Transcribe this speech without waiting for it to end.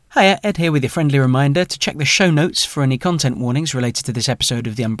Hiya, Ed here with your friendly reminder to check the show notes for any content warnings related to this episode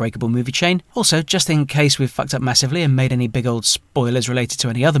of the Unbreakable Movie Chain. Also, just in case we've fucked up massively and made any big old spoilers related to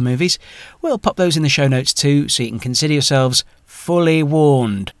any other movies, we'll pop those in the show notes too, so you can consider yourselves fully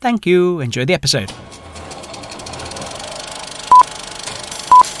warned. Thank you, enjoy the episode.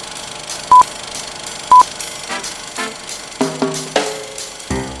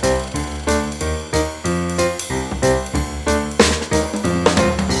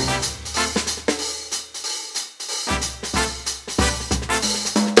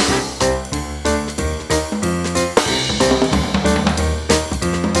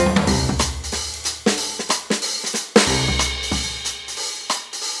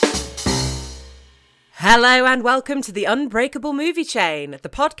 Hello and welcome to the Unbreakable Movie Chain, the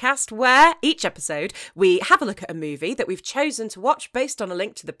podcast where each episode we have a look at a movie that we've chosen to watch based on a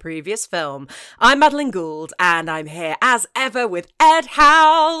link to the previous film. I'm Madeline Gould and I'm here as ever with Ed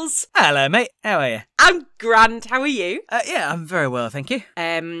Howells. Hello mate, how are you? I'm grand, how are you? Yeah, I'm very well, thank you.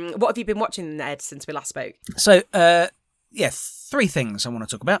 What have you been watching, Ed, since we last spoke? So, three things I want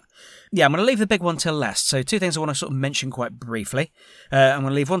to talk about. Yeah, I'm going to leave the big one till last. So two things I want to sort of mention quite briefly. I'm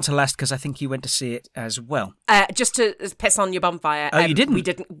going to leave one till last because I think you went to see it as well. Just to piss on your bonfire. Oh, you didn't?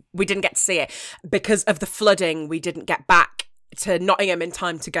 We didn't get to see it. Because of the flooding, we didn't get back to Nottingham in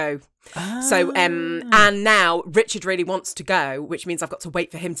time to go. Oh. So, and now Richard really wants to go, which means I've got to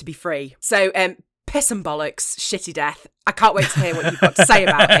wait for him to be free. So, piss and bollocks, shitty death. I can't wait to hear what you've got to say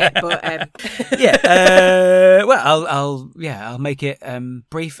about it. But I'll make it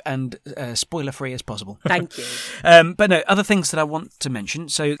brief and spoiler free as possible. Thank you. But no, other things that I want to mention.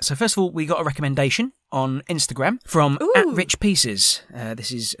 So first of all, we got a recommendation on Instagram from @RichPieces.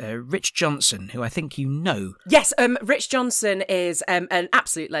 This is Rich Johnson, who I think you know. Yes, Rich Johnson is an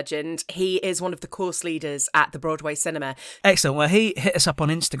absolute legend. He is one of the course leaders at the Broadway Cinema. Excellent. Well, he hit us up on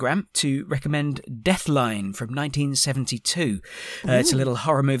Instagram to recommend Deathline from 1972. It's a little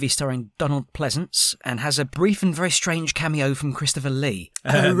horror movie starring Donald Pleasance and has a brief and very strange cameo from Christopher Lee.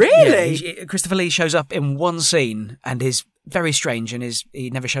 Oh, really? Yeah, Christopher Lee shows up in one scene and is very strange and he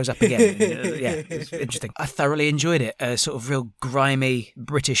never shows up again. It's interesting. I thoroughly enjoyed it. Sort of real grimy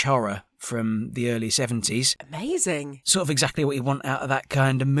British horror from the early 70s. Amazing. Sort of exactly what you want out of that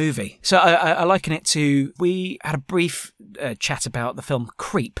kind of movie. So I liken it to, we had a brief chat about the film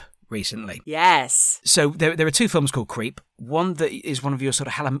Creep recently. Yes. So there are two films called Creep. One that is one of your sort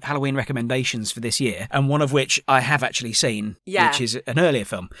of Halloween recommendations for this year, and one of which I have actually seen, which is an earlier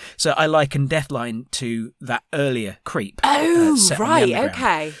film. So I liken Deathline to that earlier Creep. Oh, right,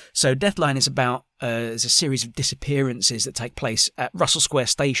 okay. So Deathline is about there's a series of disappearances that take place at Russell Square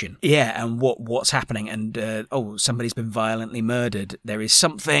Station. Yeah, and what's happening? And somebody's been violently murdered. There is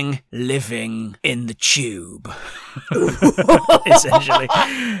something living in the tube. Essentially,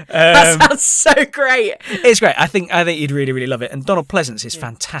 that sounds so great. It's great. I think you'd really love it. And Donald Pleasance is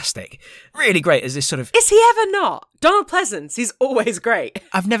fantastic. Really great as this sort of. Is he ever not? Donald Pleasance, he's always great.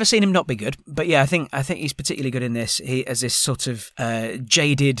 I've never seen him not be good, but yeah, I think he's particularly good in this. He as this sort of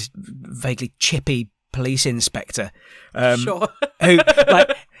jaded, vaguely chippy police inspector. Sure. Who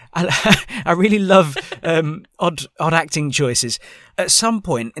like. I really love odd acting choices. At some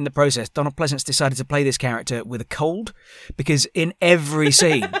point in the process, Donald Pleasance decided to play this character with a cold, because in every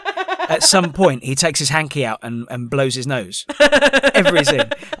scene, at some point, he takes his hanky out and blows his nose. Every scene.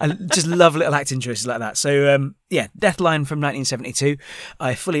 I just love little acting choices like that. So, Deathline from 1972.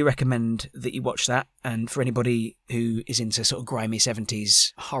 I fully recommend that you watch that. And for anybody who is into sort of grimy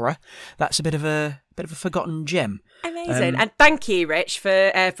 70s horror, that's a bit of a forgotten gem. Amazing. And thank you, Rich,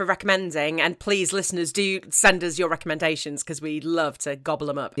 for recommending. And please, listeners, do send us your recommendations because we'd love to gobble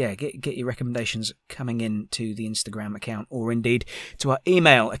them up. Yeah, get your recommendations coming in to the Instagram account or indeed to our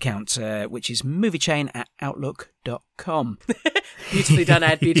email account, which is moviechain@outlook.com. Beautifully done,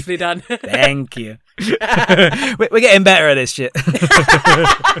 Ed. Beautifully done. Thank you. We're getting better at this shit.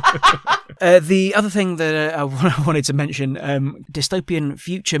 The other thing that I wanted to mention, dystopian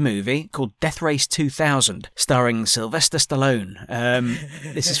future movie called Death Race 2000, starring Sylvester Stallone.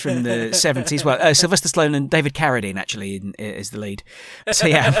 This is from the 70s. Well, Sylvester Stallone and David Carradine actually is the lead. So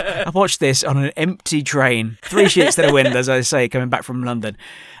yeah, I watched this on an empty train, 3 sheets to the wind, as I say, coming back from London,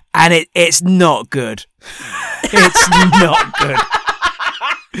 and it's not good. It's not good.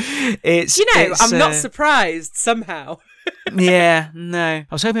 I'm not surprised somehow. Yeah, no. I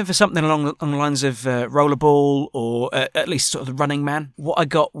was hoping for something along the lines of Rollerball or at least sort of the Running Man. What I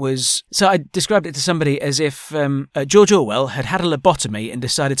got was... So I described it to somebody as if George Orwell had had a lobotomy and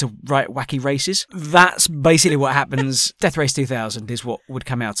decided to write wacky races. That's basically what happens. Death Race 2000 is what would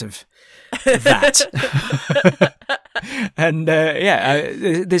come out of that. And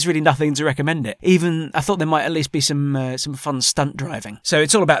there's really nothing to recommend it. Even I thought there might at least be some fun stunt driving. So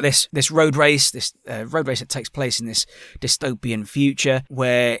it's all about this road race, this road race that takes place in this dystopian future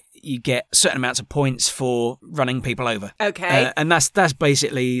where you get certain amounts of points for running people over. Okay. And that's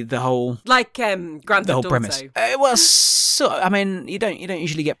basically the whole... Like Grand Theft the whole Auto. premise. I mean, you don't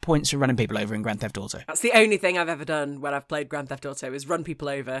usually get points for running people over in Grand Theft Auto. That's the only thing I've ever done when I've played Grand Theft Auto is run people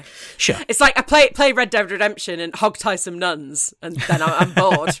over. Sure. It's like I play Red Dead Redemption and hog tie some nuns, and then I'm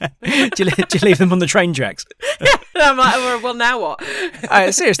bored. do you leave them on the train tracks? Yeah, I'm like, well, now what?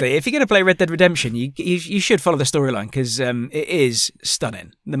 Seriously, if you're going to play Red Dead Redemption, you should follow the storyline because it is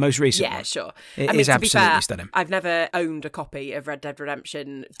stunning. The most recent one. Yeah, sure. It is absolutely stunning. I've never owned a copy of Red Dead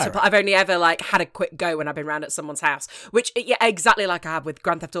Redemption. I've only ever had a quick go when I've been round at someone's house, which exactly like I have with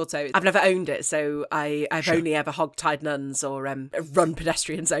Grand Theft Auto. I've never owned it, so I've only ever hog-tied nuns or run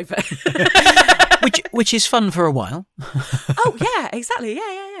pedestrians over. which is fun for a while. Oh yeah, exactly.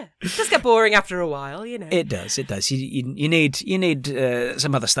 Yeah. It does get boring after a while, you know. It does. You need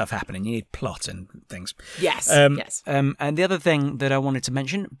some other stuff happening. You need plot and things. Yes. Yes. And the other thing that I wanted to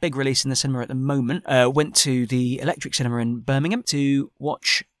mention, big release in the cinema at the moment, went to the Electric Cinema in Birmingham to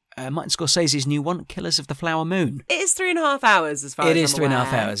watch Martin Scorsese's new one, Killers of the Flower Moon. It is 3.5 hours as far as I'm aware. It is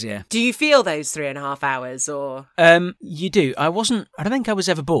 3.5 hours, yeah. Do you feel those 3.5 hours or? You do. I don't think I was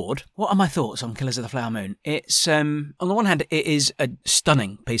ever bored. What are my thoughts on Killers of the Flower Moon? It's, on the one hand, it is a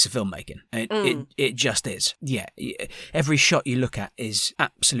stunning piece of filmmaking. It just is. Yeah. Every shot you look at is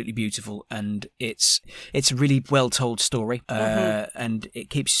absolutely beautiful and it's a really well told story. And it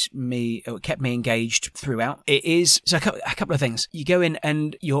kept me engaged throughout. It is, so a couple of things. You go in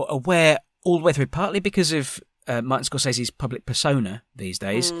and you're aware all the way through, partly because of Martin Scorsese's public persona these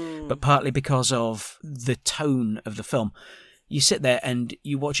days, but partly because of the tone of the film. You sit there and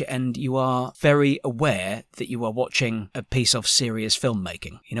you watch it and you are very aware that you are watching a piece of serious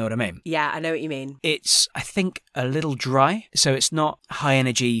filmmaking. You know what I mean? Yeah, I know what you mean. It's, I think, a little dry. So it's not high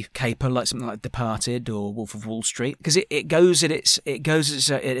energy caper like something like Departed or Wolf of Wall Street, because it goes at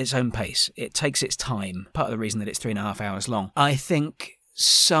its own pace. It takes its time. Part of the reason that it's 3.5 hours long. I think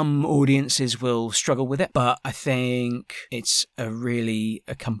some audiences will struggle with it, but I think it's a really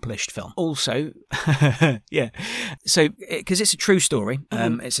accomplished film. Also, yeah, so because it's a true story,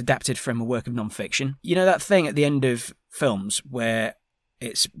 it's adapted from a work of non-fiction. You know that thing at the end of films where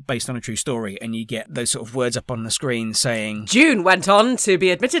it's based on a true story and you get those sort of words up on the screen saying June went on to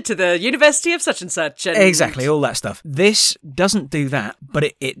be admitted to the University of such and such. And... Exactly, all that stuff. This doesn't do that,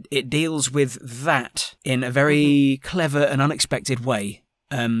 but it deals with that in a very clever and unexpected way.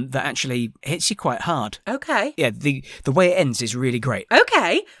 That actually hits you quite hard. Okay. Yeah, the way it ends is really great.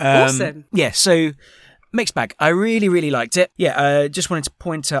 Okay, awesome. Yeah, so mixed bag. I really, really liked it. Yeah, just wanted to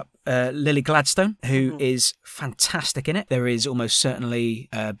point up Lily Gladstone, who is fantastic in it. There is almost certainly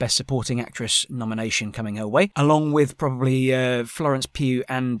a Best Supporting Actress nomination coming her way, along with probably Florence Pugh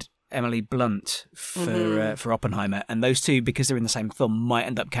and Emily Blunt for Oppenheimer, and those two, because they're in the same film, might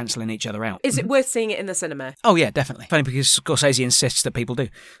end up cancelling each other out. Is it worth seeing it in the cinema? Oh yeah, definitely. Funny because Scorsese insists that people do.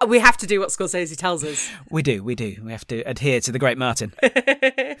 We have to do what Scorsese tells us. We do. We have to adhere to the great Martin.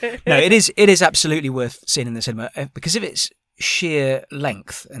 No, it is absolutely worth seeing in the cinema because of its sheer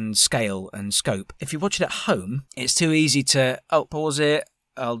length and scale and scope. If you watch it at home, it's too easy to pause it.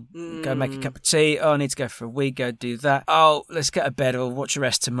 I'll go make a cup of tea. Oh, I need to go for a wee, go do that. Oh, let's get to bed. I'll watch the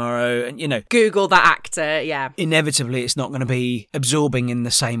rest tomorrow. And, Google that actor, yeah. Inevitably, it's not going to be absorbing in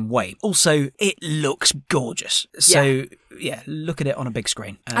the same way. Also, it looks gorgeous. So, yeah, look at it on a big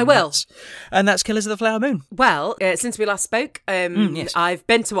screen. I will. And that's Killers of the Flower Moon. Well, since we last spoke, yes. I've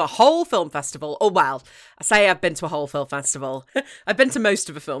been to a whole film festival. Oh, well, I say I've been to a whole film festival. I've been to most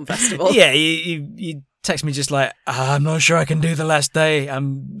of a film festival. Yeah, you text me just like, I'm not sure I can do the last day.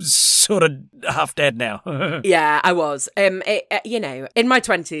 I'm sort of half dead now. Yeah, I was. In my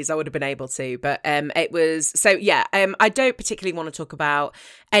 20s, I would have been able to, but it was... So, yeah, I don't particularly want to talk about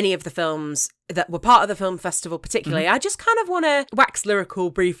any of the films that were part of the film festival particularly, I just kind of want to wax lyrical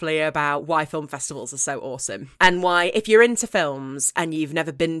briefly about why film festivals are so awesome, and why, if you're into films and you've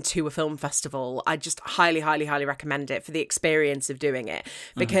never been to a film festival, I just highly, highly, highly recommend it for the experience of doing it,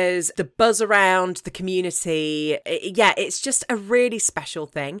 because the buzz around the community, it's just a really special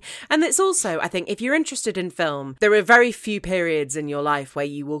thing. And it's also, I think, if you're interested in film, there are very few periods in your life where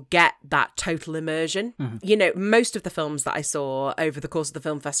you will get that total immersion. You know, most of the films that I saw over the course of the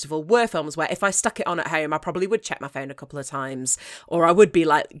film festival were films where if I stuck it on at home, I probably would check my phone a couple of times, or I would be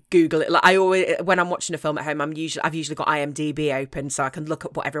like, Google it. Like, I always, when I'm watching a film at home, I've usually got IMDb open so I can look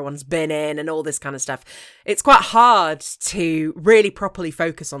at what everyone's been in and all this kind of stuff. It's quite hard to really properly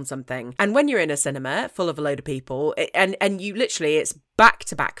focus on something. And when you're in a cinema full of a load of people, and you literally, it's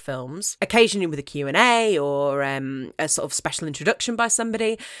back-to-back films, occasionally with a Q&A or a sort of special introduction by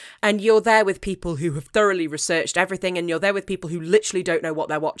somebody, and you're there with people who have thoroughly researched everything, and you're there with people who literally don't know what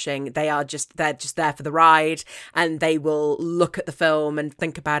they're watching. They're just there for the ride, and they will look at the film and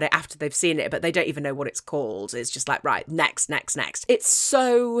think about it after they've seen it, but they don't even know what it's called. It's just like, right, next. It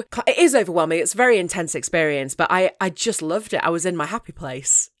is overwhelming. It's a very intense experience, but I just loved it. I was in my happy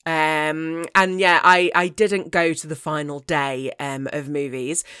place. I didn't go to the final day of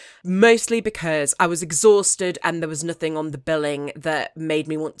movies, mostly because I was exhausted and there was nothing on the billing that made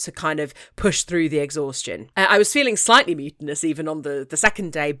me want to kind of push through the exhaustion. I was feeling slightly mutinous even on the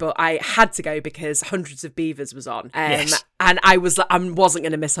second day, but I had to go because Hundreds of Beavers was on. Yes. And I wasn't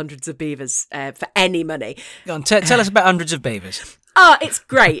going to miss Hundreds of Beavers for any money. Go on, tell us about Hundreds of Beavers. Oh, it's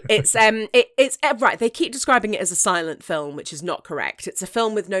great. It's right. They keep describing it as a silent film, which is not correct. It's a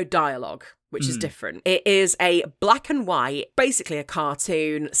film with no dialogue, which is different. It is a black and white, basically a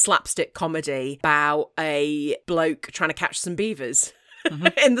cartoon slapstick comedy about a bloke trying to catch some beavers.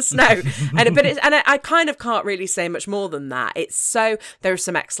 In the snow, I kind of can't really say much more than that. There are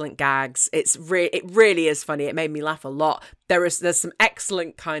some excellent gags. It really is funny. It made me laugh a lot. There's some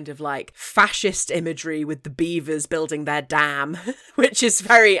excellent kind of like fascist imagery with the beavers building their dam, which is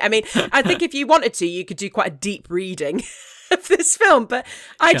I think if you wanted to, you could do quite a deep reading of this film, but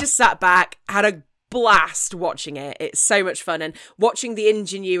I just sat back, had a blast watching it. It's so much fun, and watching the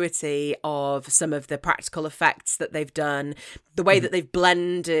ingenuity of some of the practical effects that they've done, the way that they've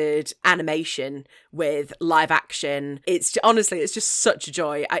blended animation with live action. It's just such a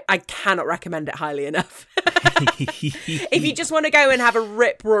joy. I cannot recommend it highly enough. If you just want to go and have a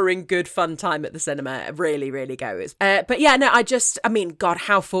rip-roaring good fun time at the cinema, really, really go. God,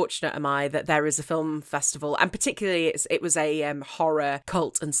 how fortunate am I that there is a film festival, and particularly it was a horror,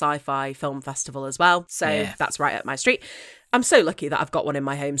 cult and sci-fi film festival as well. So That's right up my street. I'm so lucky that I've got one in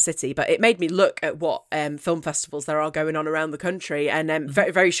my home city, but it made me look at what film festivals there are going on around the country. And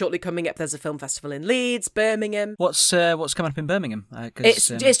very, very shortly coming up, there's a film festival in Leeds, Birmingham. What's coming up in Birmingham?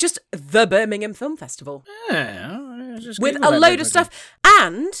 It's just the Birmingham Film Festival. With a load of stuff.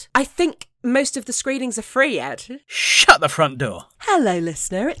 And I think most of the screenings are free, Ed. Shut the front door. Hello,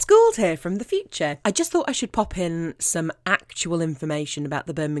 listener. It's Gould here from the future. I just thought I should pop in some actual information about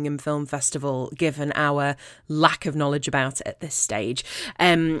the Birmingham Film Festival, given our lack of knowledge about it at this stage.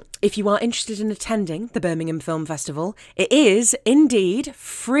 If you are interested in attending the Birmingham Film Festival, it is indeed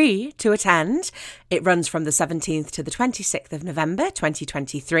free to attend. It runs from the 17th to the 26th of November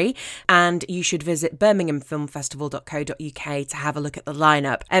 2023, and you should visit birminghamfilmfestival.co.uk to have a look at the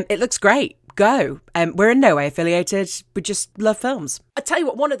lineup. It looks great. Go. We're in no way affiliated. We just love films. I tell you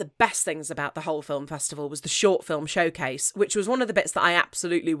what, one of the best things about the whole film festival was the short film showcase, which was one of the bits that I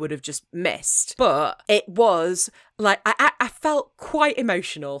absolutely would have just missed. But it was like, I felt quite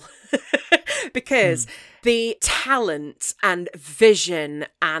emotional because the talent and vision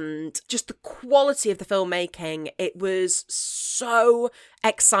and just the quality of the filmmaking, it was so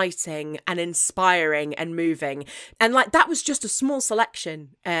exciting and inspiring and moving. And like, that was just a small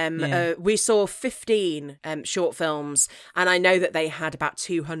selection. We saw 15 short films, and I know that they had about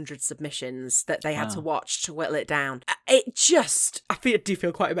 200 submissions that they had to watch to whittle it down. I do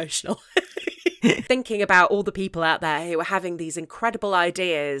feel quite emotional. Thinking about all the people out there who are having these incredible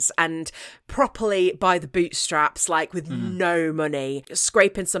ideas and properly by the bootstraps, like with no money,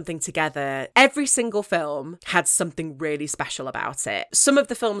 scraping something together. Every single film had something really special about it. Some of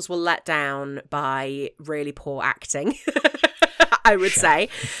the films were let down by really poor acting. I would say.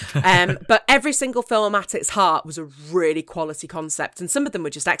 But every single film at its heart was a really quality concept, and some of them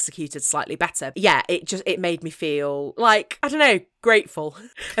were just executed slightly better. Yeah, it made me feel like, I don't know, grateful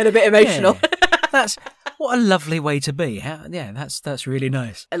and a bit emotional. Yeah. That's what a lovely way to be. That's really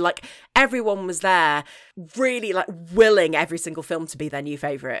nice. And like, everyone was there really like willing every single film to be their new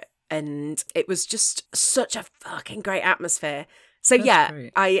favourite. And it was just such a fucking great atmosphere. So That's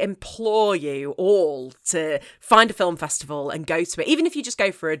great. I implore you all to find a film festival and go to it, even if you just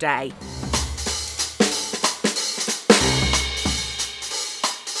go for a day.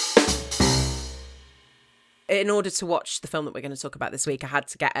 In order to watch the film that we're going to talk about this week, I had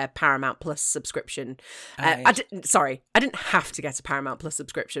to get a Paramount Plus subscription. I didn't have to get a Paramount Plus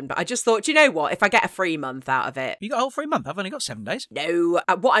subscription, but I just thought, you know what? If I get a free month out of it... You got a whole free month? I've only got 7 days. No,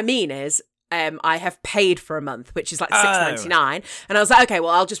 what I mean is... I have paid for a month, which is like $6.99, and I was like, okay,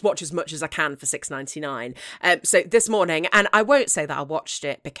 well, I'll just watch as much as I can for $6.99. So this morning, and I won't say that I watched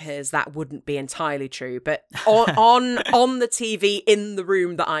it because that wouldn't be entirely true, but on the TV in the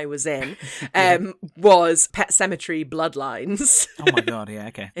room that I was in was Pet Sematary Bloodlines. Oh my god, yeah,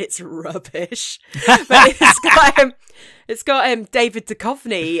 okay. It's rubbish, but it's got David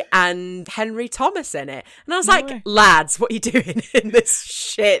Duchovny and Henry Thomas in it, and I was like, lads, what are you doing in this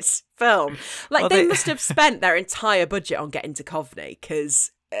shit film? Like, they must have spent their entire budget on getting Duchovny,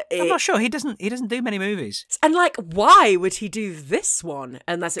 because I'm not sure. He doesn't do many movies. And like, why would he do this one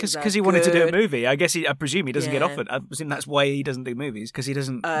unless it was because he wanted to do a movie? I presume he doesn't get offered. I presume that's why he doesn't do movies, because he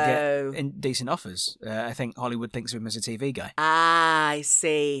doesn't get decent offers. I think Hollywood thinks of him as a TV guy. Ah, I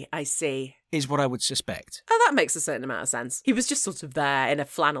see. Is what I would suspect. Oh, that makes a certain amount of sense. He was just sort of there in a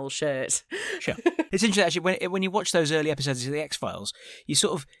flannel shirt. Sure. It's interesting, actually, when you watch those early episodes of The X-Files,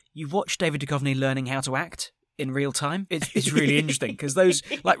 you watch David Duchovny learning how to act in real time. It's really interesting, because those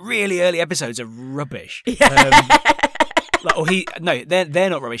like really early episodes are rubbish. Yeah. They're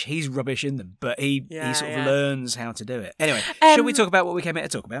not rubbish. He's rubbish in them, but he sort of learns how to do it. Anyway, shall we talk about what we came here to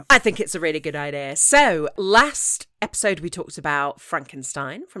talk about? I think it's a really good idea. So, last episode we talked about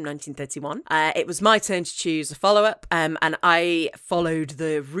Frankenstein from 1931. It was my turn to choose a follow-up, and I followed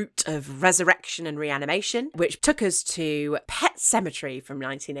the route of resurrection and reanimation, which took us to Pet Sematary from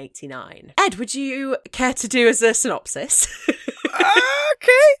 1989. Ed, would you care to do as a synopsis?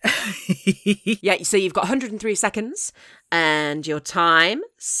 Okay. Yeah, so you've got 103 seconds, and your time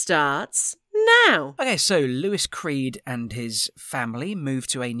starts now. Okay, so Lewis Creed and his family move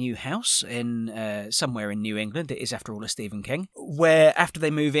to a new house in somewhere in New England. It is, after all, a Stephen King. Where after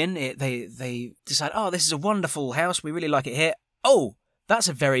they move in, they decide, oh, this is a wonderful house. We really like it here. Oh, that's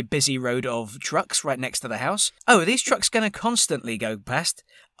a very busy road of trucks right next to the house. Oh, are these trucks going to constantly go past?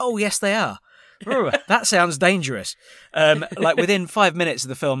 Oh, yes, they are. Ooh, that sounds dangerous. Like within 5 minutes of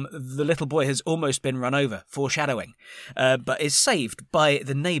the film, the little boy has almost been run over, foreshadowing, but is saved by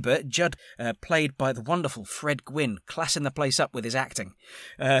the neighbour, Judd, played by the wonderful Fred Gwynne, classing the place up with his acting.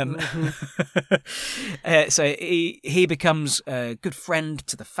 So he becomes a good friend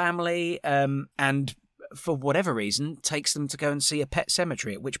to the family, and for whatever reason, takes them to go and see a pet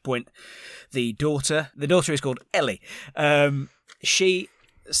cemetery, at which point the daughter is called Ellie. She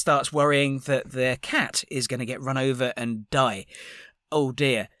starts worrying that their cat is going to get run over and die. Oh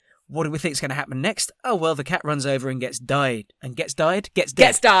dear. What do we think is going to happen next? Oh, well, the cat runs over and gets died. And gets died? Gets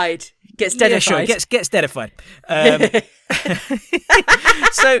dead. Gets deadified. Yeah, sure, gets deadified.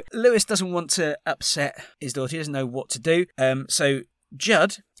 So Lewis doesn't want to upset his daughter. He doesn't know what to do. So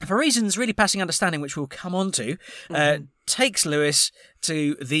Judd, for reasons really passing understanding, which we'll come on to, takes Lewis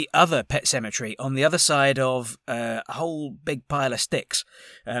to the other pet cemetery on the other side of a whole big pile of sticks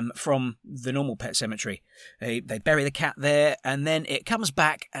from the normal pet cemetery. They bury the cat there, and then it comes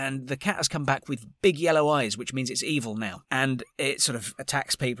back, and the cat has come back with big yellow eyes, which means it's evil now. And it sort of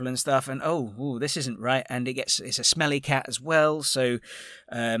attacks people and stuff, and this isn't right. And it's a smelly cat as well, so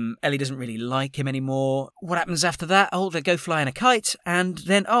Ellie doesn't really like him anymore. What happens after that? Oh, they go flying a kite, and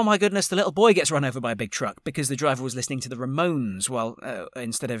then, oh my goodness, the little boy gets run over by a big truck because the driver was listening to the Ramones while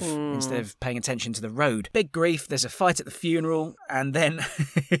instead of paying attention to the road. Big grief. There's a fight at the funeral, and then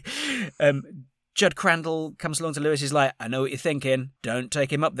Judd Crandall comes along to Lewis. He's like, I know what you're thinking. Don't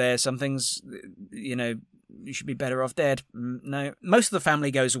take him up there. Something's, you should be better off dead. No. Most of the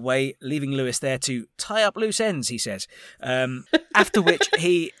family goes away, leaving Lewis there to tie up loose ends, he says. After which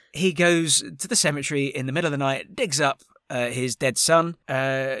he goes to the cemetery in the middle of the night, digs up his dead son,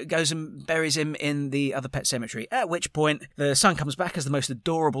 goes and buries him in the other pet cemetery, at which point the son comes back as the most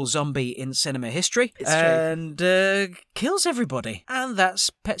adorable zombie in cinema history and kills everybody. And that's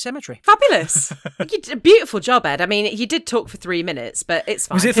Pet Cemetery. Fabulous. You did a beautiful job, Ed. I mean, you did talk for 3 minutes, but it's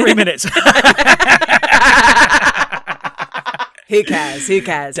fine. Was it 3 minutes? Who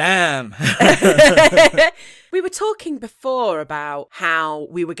cares? Damn. We were talking before about how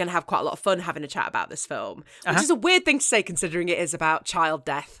we were going to have quite a lot of fun having a chat about this film, which is a weird thing to say considering it is about child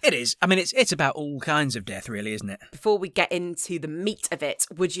death. It is. I mean, it's about all kinds of death, really, isn't it? Before we get into the meat of it,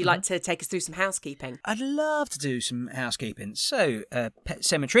 would you like to take us through some housekeeping? I'd love to do some housekeeping. So, Pet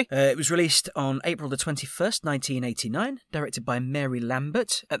Sematary. It was released on April the 21st, 1989, directed by Mary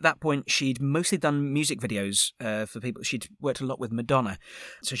Lambert. At that point, she'd mostly done music videos for people. She'd worked a lot with Madonna,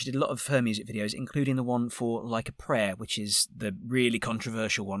 so she did a lot of her music videos, including the one for Like a Prayer, which is the really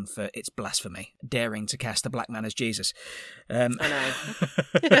controversial one for It's Blasphemy, daring to cast a black man as Jesus. I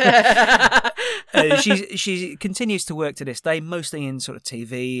know. She continues to work to this day, mostly in sort of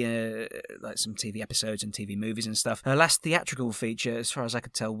TV, like some TV episodes and TV movies and stuff. Her last theatrical feature, as far as I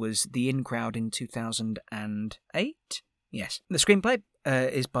could tell, was The In Crowd in 2008. Yes. The screenplay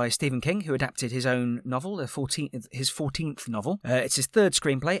is by Stephen King, who adapted his own novel, his 14th novel. It's his third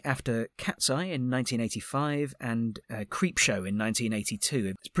screenplay after Cat's Eye in 1985 and Creepshow in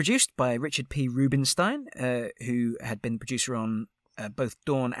 1982. It's produced by Richard P. Rubinstein, who had been producer on both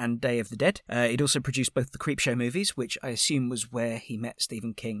Dawn and Day of the Dead. He'd also produced both the Creepshow movies, which I assume was where he met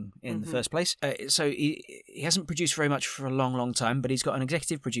Stephen King in the first place. So he hasn't produced very much for a long, long time, but he's got an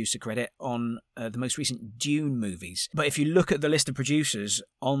executive producer credit on the most recent Dune movies. But if you look at the list of producers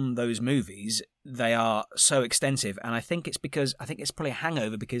on those movies, they are so extensive, and I think it's probably a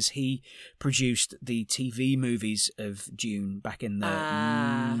hangover because he produced the TV movies of Dune back in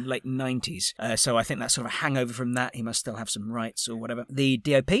the late 90s. So I think that's sort of a hangover from that. He must still have some rights or whatever. The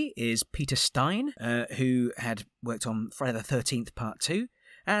DOP is Peter Stein, who had worked on Friday the 13th Part 2.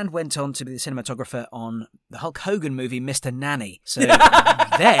 And went on to be the cinematographer on the Hulk Hogan movie, Mr. Nanny. So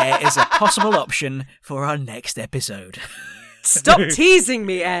there is a possible option for our next episode. Stop teasing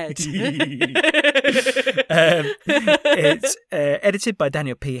me, Ed. It's edited by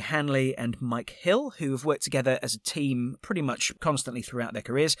Daniel P. Hanley and Mike Hill, who have worked together as a team pretty much constantly throughout their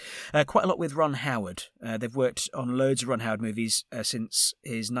careers. Quite a lot with Ron Howard. They've worked on loads of Ron Howard movies since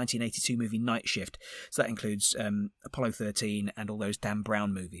his 1982 movie Night Shift. So that includes Apollo 13 and all those Dan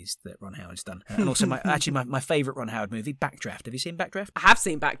Brown movies that Ron Howard's done. And also my favourite Ron Howard movie, Backdraft. Have you seen Backdraft? I have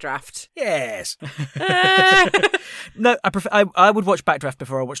seen Backdraft. Yes. No, I would watch Backdraft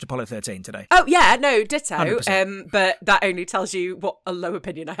before I watched Apollo 13 today. Oh, yeah, no, ditto. 100%. But that only tells you what a low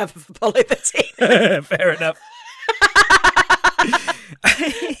opinion I have of Apollo 13. Fair enough.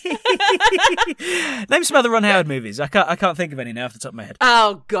 Name some other Ron Howard movies. I can't think of any now off the top of my head.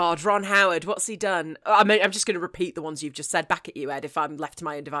 Oh God, Ron Howard, what's he done? I mean, I'm just going to repeat the ones you've just said back at you, Ed. If I'm left to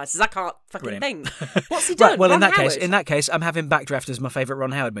my own devices, I can't fucking think. What's he done? Right, well, Ron in Howard? that case, I'm having Backdraft as my favourite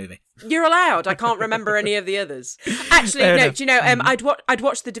Ron Howard movie. You're allowed. I can't remember any of the others. Actually, Fair no. enough. Do you know? I'd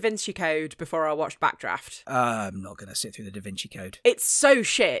watched the Da Vinci Code before I watched Backdraft. I'm not going to sit through the Da Vinci Code. It's so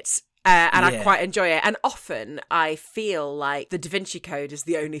shit. And I quite enjoy it. And often I feel like the Da Vinci Code is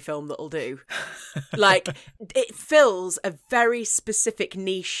the only film that'll do. Like, it fills a very specific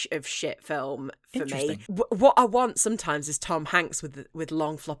niche of shit film for me. What I want sometimes is Tom Hanks with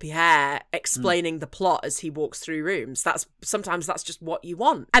long floppy hair explaining the plot as he walks through rooms. Sometimes that's just what you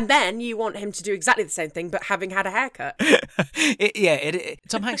want. And then you want him to do exactly the same thing, but having had a haircut.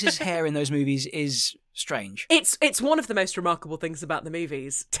 Tom Hanks's hair in those movies is strange. It's one of the most remarkable things about the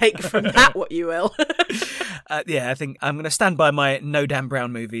movies. Take from that what you will. I think I'm going to stand by my no Dan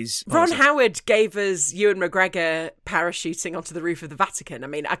Brown movies policy. Ron Howard gave us Ewan McGregor parachuting onto the roof of the Vatican. I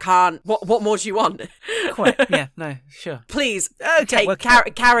mean, I can't. What more do you want? Quite. Yeah. No. Sure. Please Okay,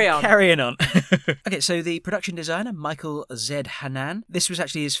 carry on. Carrying on. Okay, so the production designer, Michael Z. Hanan. This was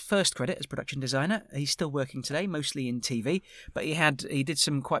actually his first credit as production designer. He's still working today, mostly in TV, but he did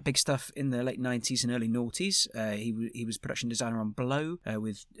some quite big stuff in the late 90s and early noughties. He was production designer on Blow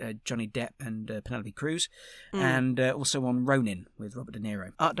with Johnny Depp and Penelope Cruz, and also on Ronin with Robert De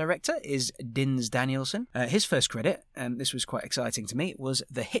Niro. Art director is Dins Danielson. His first credit, and this was quite exciting to me, was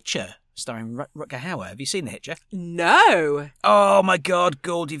The Hitcher, starring Rutger Hauer. Have you seen The Hitcher? No. Oh my God,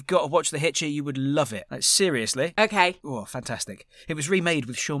 Gould, you've got to watch The Hitcher. You would love it. Like, seriously. Okay. Oh, fantastic. It was remade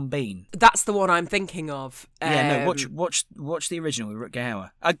with Sean Bean. That's the one I'm thinking of. Watch the original with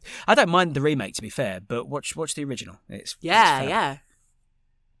Rutger Hauer. I don't mind the remake, to be fair, but watch the original. It's yeah.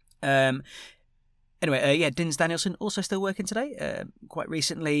 Anyway, Dins Danielson also still working today. Quite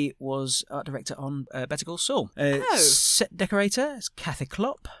recently was art director on Better Call Saul. Set decorator is Kathy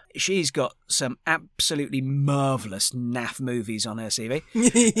Klopp. She's got some absolutely marvellous naff movies on her CV,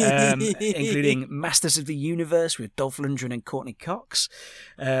 including Masters of the Universe with Dolph Lundgren and Courtney Cox,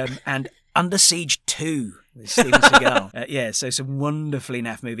 and Under Siege 2 with Steven Seagal. So some wonderfully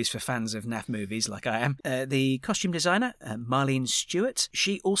naff movies for fans of naff movies like I am. The costume designer, Marlene Stewart,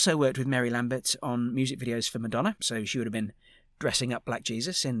 she also worked with Mary Lambert on music videos for Madonna, so she would have been dressing up Black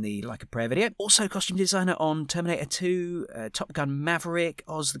Jesus in the Like a Prayer video. Also costume designer on Terminator 2, Top Gun Maverick,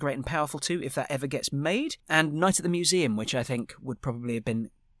 Oz the Great and Powerful 2, if that ever gets made, and Night at the Museum, which I think would probably have been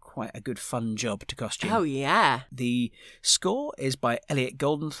quite a good fun job to costume. Oh, yeah. The score is by Elliot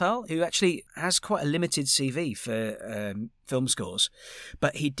Goldenthal, who actually has quite a limited CV for film scores,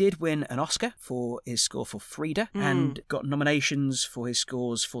 but he did win an Oscar for his score for Frida and got nominations for his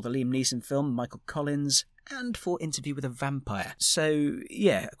scores for the Liam Neeson film Michael Collins and for Interview with a Vampire. So,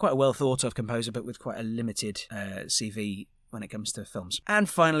 yeah, quite a well thought of composer, but with quite a limited CV when it comes to films. And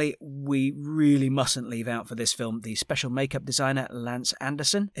finally, we really mustn't leave out for this film the special makeup designer Lance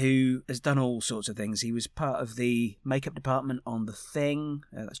Anderson, who has done all sorts of things. He was part of the makeup department on The Thing,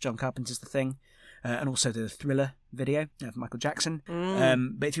 that's John Carpenter's The Thing, and also the Thriller video of Michael Jackson.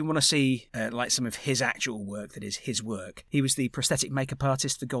 But if you want to see like some of his actual work, that is his work, he was the prosthetic makeup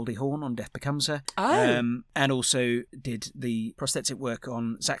artist for Goldie Hawn on Death Becomes Her, and also did the prosthetic work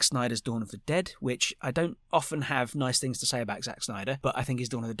on Zack Snyder's Dawn of the Dead, which I don't often have nice things to say about Zack Snyder, but I think his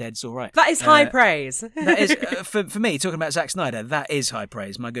Dawn of the Dead's all right. That is high praise. That is, for me, talking about Zack Snyder, that is high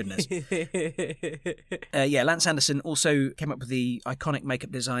praise, my goodness. Lance Anderson also came up with the iconic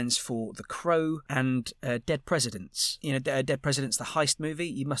makeup designs for The Crow and Dead Presidents. You know, Dead Presidents, the heist movie,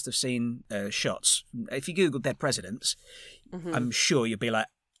 you must have seen shots. If you Google Dead Presidents, I'm sure you'll be like,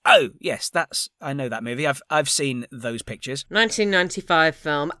 oh, yes, I know that movie. I've seen those pictures. 1995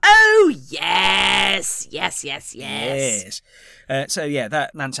 film. Oh, yes. Yes.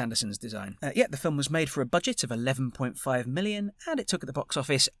 That Lance Anderson's design. The film was made for a budget of $11.5 million, and it took at the box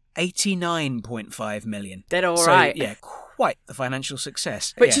office $89.5 million. Did all right. Yeah, quite the financial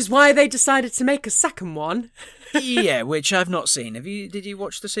success. Which is why they decided to make a second one. Yeah, which I've not seen. Did you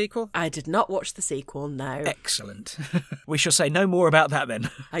watch the sequel? I did not watch the sequel, no. Excellent. We shall say no more about that then.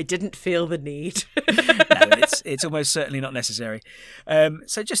 I didn't feel the need. No, it's almost certainly not necessary.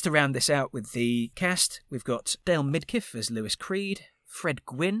 So just to round this out with the cast, we've got Dale Midkiff as Lewis Creed, Fred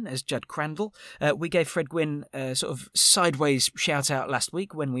Gwynn as Judd Crandall. We gave Fred Gwynn a sort of sideways shout out last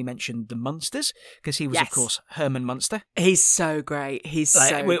week when we mentioned the Munsters, because he was, of course, Herman Munster. He's so great.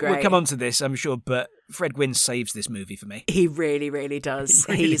 We'll come on to this, I'm sure, but Fred Gwynn saves this movie for me. He really, really does.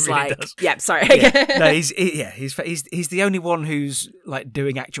 He really does. Yeah, sorry. Yeah. No, he's the only one who's like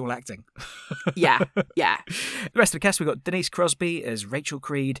doing actual acting. Yeah. The rest of the cast, we've got Denise Crosby as Rachel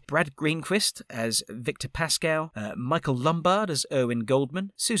Creed, Brad Greenquist as Victor Pascal, Michael Lombard as Erwin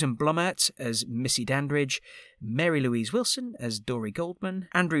Goldman, Susan Blommaert as Missy Dandridge, Mary Louise Wilson as Dory Goldman,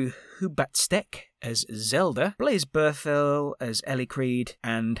 Andrew Hubatstek as Zelda, Blaise Berthel as Ellie Creed,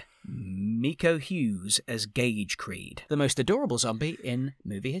 and Miko Hughes as Gage Creed, the most adorable zombie in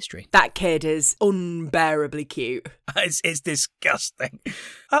movie history. That kid is unbearably cute. It's disgusting.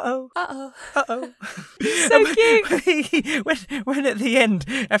 Uh-oh. So cute. when at the end,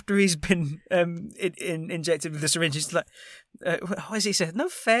 after he's been injected with the syringe, he's like, what has he said? No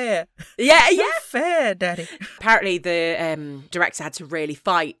fair. Yeah. No fair, Daddy. Apparently the director had to really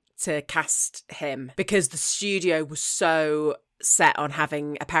fight to cast him because the studio was so set on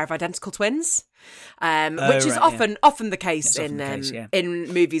having a pair of identical twins, which is often the case in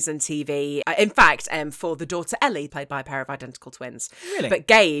movies and TV. In fact, for the daughter Ellie, played by a pair of identical twins. Really? But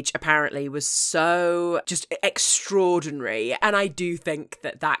Gage apparently was so just extraordinary, and I do think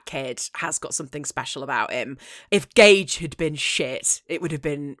that kid has got something special about him. If Gage had been shit, it would have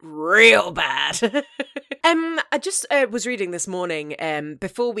been real bad. I just was reading this morning,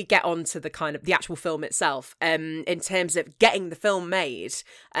 before we get on to the kind of the actual film itself, in terms of getting the film made,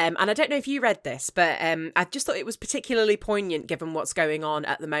 and I don't know if you read this, but I just thought it was particularly poignant given what's going on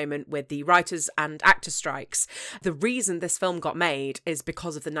at the moment with the writers and actor strikes. The reason this film got made is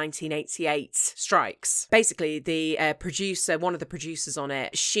because of the 1988 strikes. Basically, the one of the producers on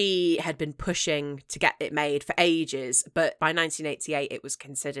it, she had been pushing to get it made for ages, but by 1988 it was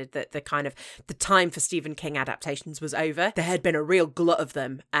considered that the time for Stephen King adaptations was over. There had been a real glut of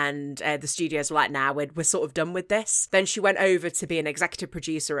them, and the studios were like, nah, we're sort of done with this. Then she went over to be an executive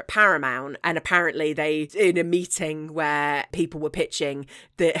producer at Paramount, and apparently they, in a meeting where people were pitching,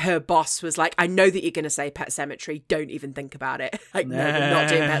 that her boss was like, I know that you're going to say Pet Sematary, don't even think about it. Like, no, we're not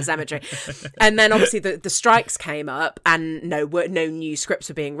doing Pet Sematary. And then obviously the strikes came up, and no new scripts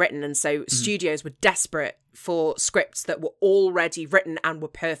were being written, and so studios were desperate for scripts that were already written and were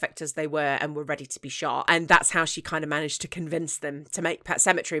perfect as they were and were ready to be shot. And that's how she kind of managed to convince them to make Pet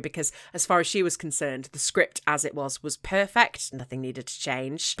Sematary, because as far as she was concerned, the script as it was perfect. Nothing needed to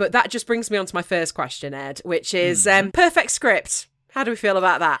change. But that just brings me on to my first question, Ed, which is perfect script. How do we feel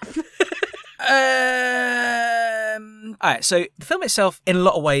about that? All right, so the film itself, in a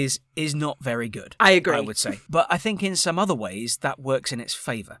lot of ways, is not very good. I agree. I would say. But I think in some other ways, that works in its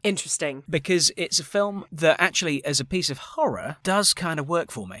favour. Interesting. Because it's a film that actually, as a piece of horror, does kind of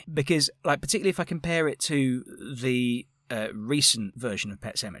work for me. Because, like, particularly if I compare it to the recent version of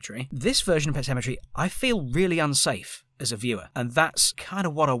Pet Sematary, this version of Pet Sematary, I feel really unsafe as a viewer, and that's kind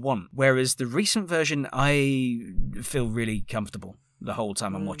of what I want. Whereas the recent version, I feel really comfortable the whole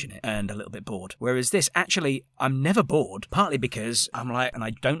time I'm watching it and a little bit bored. Whereas this, actually, I'm never bored, partly because I'm like, and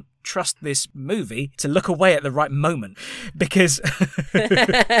I don't trust this movie to look away at the right moment, because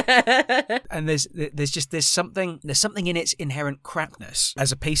and there's something in its inherent crapness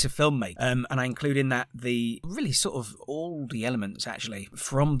as a piece of filmmaking, and I include in that the really sort of all the elements actually,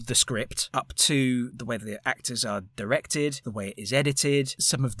 from the script up to the way the actors are directed, the way it is edited,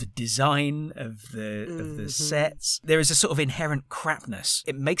 some of the design of the sets. There is a sort of inherent crapness.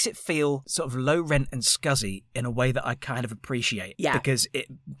 It makes it feel sort of low rent and scuzzy in a way that I kind of appreciate, because it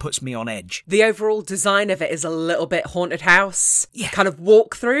puts me on edge. The overall design of it is a little bit haunted house kind of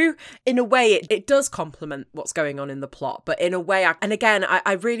walk through. In a way, it does complement what's going on in the plot, but in a way,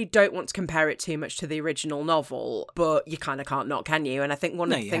 I really don't want to compare it too much to the original novel, but you kind of can't not, can you? And I think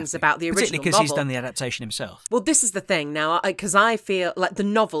one of the things about the original particularly because he's done the adaptation himself. Well, this is the thing now, because I feel like the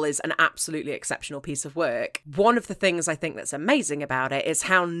novel is an absolutely exceptional piece of work. One of the things I think that's amazing about it is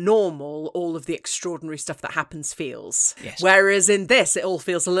how normal all of the extraordinary stuff that happens feels. Yes. Whereas in this, it all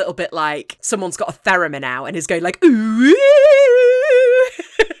feels a little bit like someone's got a theremin out and is going like, ooh.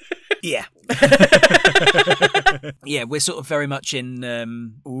 Yeah. Yeah, we're sort of very much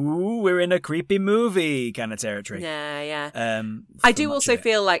in, we're in a creepy movie kind of territory. Yeah. I do also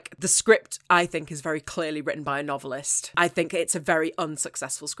feel like the script, I think, is very clearly written by a novelist. I think it's a very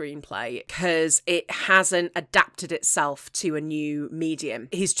unsuccessful screenplay because it hasn't adapted itself to a new medium.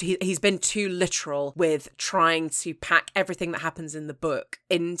 He's been too literal with trying to pack everything that happens in the book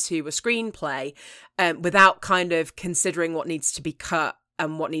into a screenplay without kind of considering what needs to be cut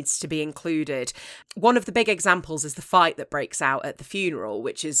and what needs to be included. One of the big examples is the fight that breaks out at the funeral,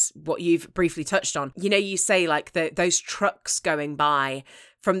 which is what you've briefly touched on. You know, you say like those trucks going by,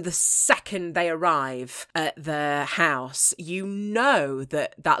 from the second they arrive at the house, you know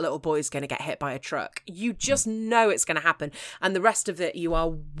that little boy's going to get hit by a truck. You just know it's going to happen. And the rest of it, you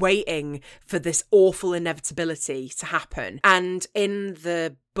are waiting for this awful inevitability to happen. And in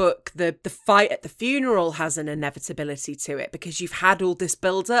the book, the fight at the funeral has an inevitability to it because you've had all this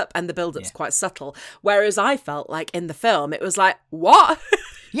build up and the build up's quite subtle. Whereas I felt like in the film, it was like, what?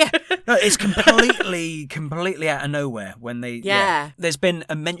 Yeah, no, it's completely out of nowhere when they. Yeah. There's been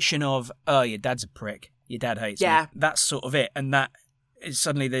a mention of, oh, your dad's a prick. Your dad hates me. That's sort of it, and that is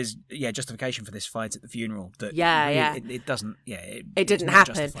suddenly there's justification for this fight at the funeral. That it doesn't. It didn't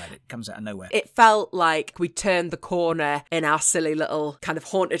happen. Justified. It comes out of nowhere. It felt like we turned the corner in our silly little kind of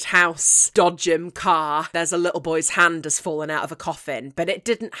haunted house dodgem car. There's a little boy's hand has fallen out of a coffin, but it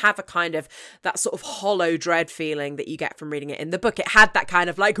didn't have a kind of that sort of hollow dread feeling that you get from reading it in the book. It had that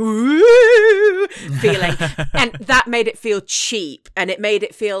kind of like ooh feeling, and that made it feel cheap, and it made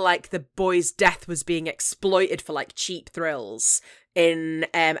it feel like the boy's death was being exploited for like cheap thrills in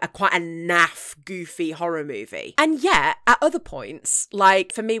quite a naff, goofy horror movie. And yet, at other points,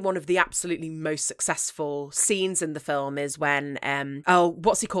 like for me, one of the absolutely most successful scenes in the film is when,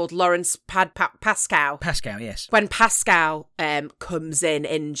 what's he called? Lawrence Pascoe. Pascoe, yes. When Pascoe comes in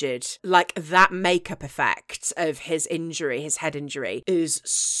injured, like that makeup effect of his injury, his head injury, is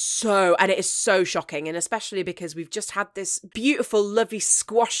so, and it is so shocking. And especially because we've just had this beautiful, lovely,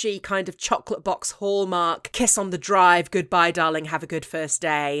 squashy kind of chocolate box hallmark kiss on the drive, goodbye, darling, have a good first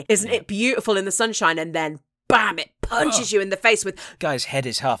day. Isn't it beautiful in the sunshine? And then bam, it punches you in the face with... Guy's head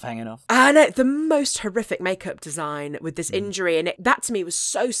is half hanging off. I know, the most horrific makeup design with this injury. And that to me was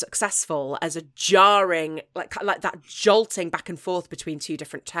so successful as a jarring, like that jolting back and forth between two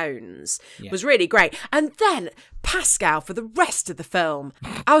different tones was really great. And then Pascal, for the rest of the film,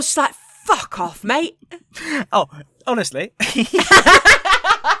 I was just like, fuck off, mate. Oh, honestly...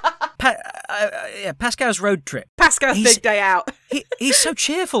 yeah, Pascal's road trip. Pascal's big day out. He's so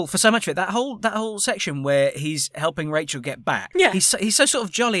cheerful for so much of it. That whole section where he's helping Rachel get back. Yeah. He's so sort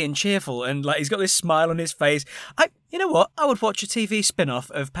of jolly and cheerful, and like he's got this smile on his face. You know what? I would watch a TV spin-off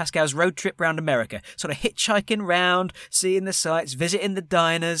of Pascal's road trip around America, sort of hitchhiking round, seeing the sights, visiting the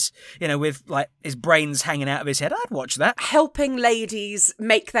diners, with like his brains hanging out of his head. I'd watch that. Helping ladies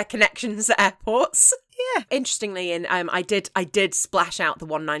make their connections at airports. Yeah. Interestingly, I did splash out the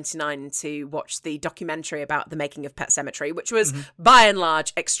 $1.99 to watch the documentary about the making of Pet Sematary, which was by and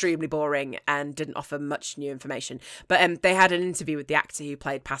large extremely boring and didn't offer much new information. But they had an interview with the actor who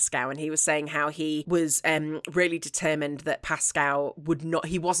played Pascal, and he was saying how he was really determined that Pascal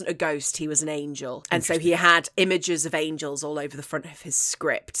he wasn't a ghost, he was an angel. And so he had images of angels all over the front of his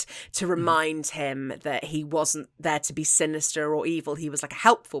script to remind him that he wasn't there to be sinister or evil, he was like a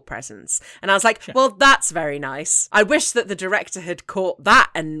helpful presence. And I was like, well, that's very nice. I wish that the director had caught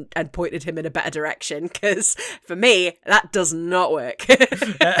that and pointed him in a better direction, because for me, that does not work.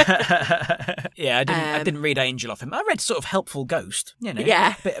 Yeah, I didn't read angel off him. I read sort of helpful ghost,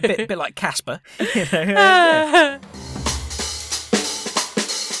 Yeah. a bit like Casper.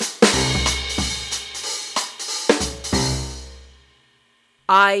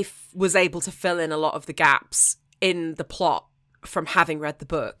 I was able to fill in a lot of the gaps in the plot from having read the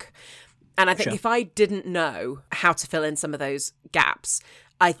book. And I think if I didn't know how to fill in some of those gaps,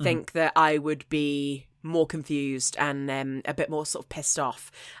 I think that I would be more confused and a bit more sort of pissed off.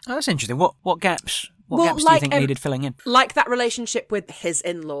 Oh, that's interesting. What gaps? What gaps do you think needed filling in? Like that relationship with his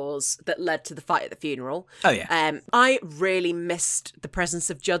in-laws that led to the fight at the funeral. Oh, yeah. I really missed the presence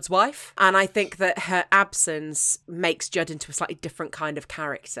of Judd's wife. And I think that her absence makes Judd into a slightly different kind of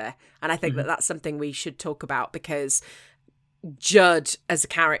character. And I think that that's something we should talk about, because Judd as a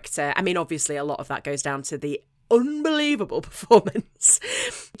character, I mean, obviously a lot of that goes down to the unbelievable performance.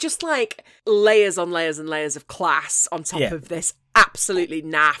 Just like layers on layers and layers of class on top of this absolutely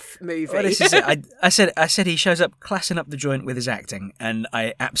naff movie. Well, this is it. I said he shows up classing up the joint with his acting, and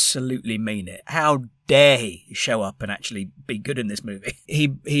I absolutely mean it. How dare he show up and actually be good in this movie?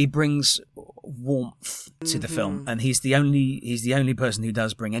 He brings warmth to the film, and he's the only person who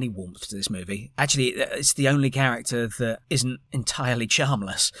does bring any warmth to this movie. Actually, it's the only character that isn't entirely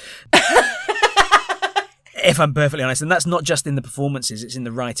charmless. If I'm perfectly honest, and that's not just in the performances, it's in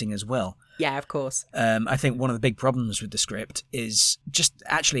the writing as well. Yeah, of course. I think one of the big problems with the script is just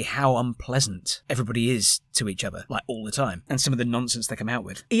actually how unpleasant everybody is to each other, like all the time, and some of the nonsense they come out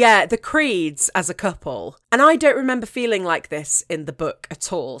with. Yeah, the Creeds as a couple, and I don't remember feeling like this in the book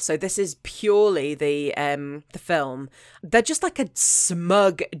at all. So this is purely the film. They're just like a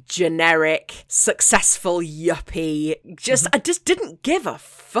smug, generic, successful yuppie. I just didn't give a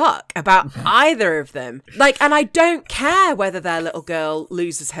fuck about either of them. And I don't care whether their little girl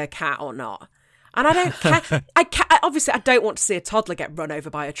loses her cat or not. And I don't care. Obviously, I don't want to see a toddler get run over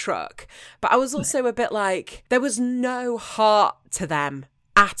by a truck. But I was also a bit like, there was no heart to them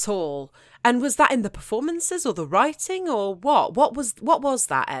at all. And was that in the performances or the writing or what? What was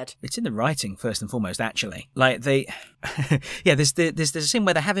that, Ed? It's in the writing first and foremost, actually. Like there's a scene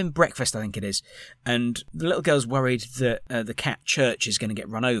where they're having breakfast, I think it is, and the little girl's worried that the cat Church is going to get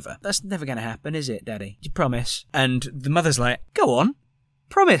run over. That's never going to happen, is it, Daddy? You promise? And the mother's like, go on,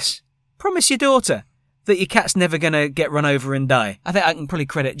 promise your daughter that your cat's never going to get run over and die. I think I can probably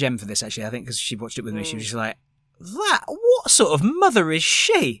credit Jem for this, actually. I think because she watched it with me, she was just like, what sort of mother is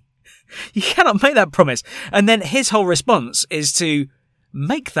she? You cannot make that promise. And then his whole response is to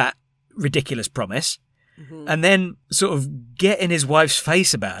make that ridiculous promise and then sort of get in his wife's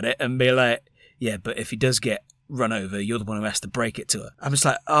face about it and be like, yeah, but if he does get run over, you're the one who has to break it to her. I'm just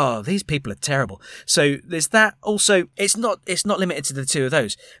like, oh, these people are terrible. So there's that. Also, it's not limited to the two of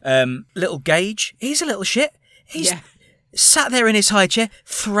those. Little Gage, he's a little shit. He's sat there in his high chair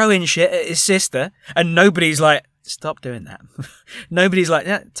throwing shit at his sister, and nobody's like, stop doing that. Nobody's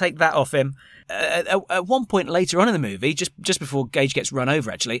like, take that off him. At one point later on in the movie, just before Gage gets run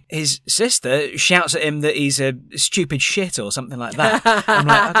over, actually, his sister shouts at him that he's a stupid shit or something like that. I'm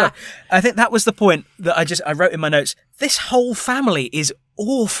like, oh God. I think that was the point that I wrote in my notes. This whole family is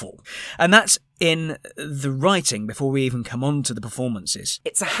awful. And that's in the writing before we even come on to the performances.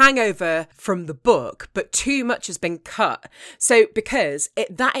 It's a hangover from the book, but too much has been cut. So because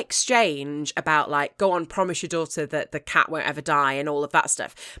that exchange about like, go on, promise your daughter that the cat won't ever die and all of that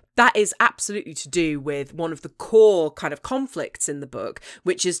stuff, that is absolutely to do with one of the core kind of conflicts in the book,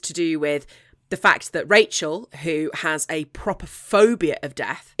 which is to do with the fact that Rachel, who has a proper phobia of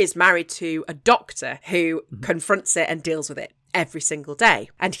death, is married to a doctor who confronts it and deals with it every single day.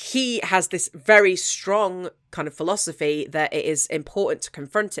 And he has this very strong kind of philosophy that it is important to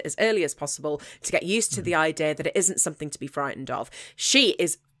confront it as early as possible, to get used to the idea that it isn't something to be frightened of. She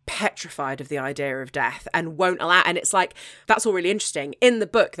is petrified of the idea of death and won't allow, and it's like, that's all really interesting. In the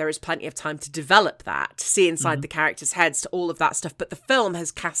book there is plenty of time to develop that, to see inside the characters' heads, to all of that stuff, but the film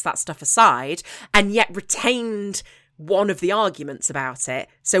has cast that stuff aside and yet retained one of the arguments about it.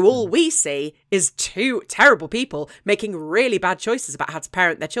 So all we see is two terrible people making really bad choices about how to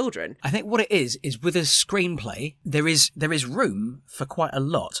parent their children. I think what it is with a screenplay, there is room for quite a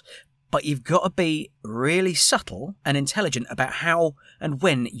lot, but you've got to be really subtle and intelligent about how and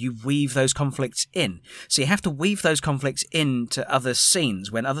when you weave those conflicts in. So you have to weave those conflicts into other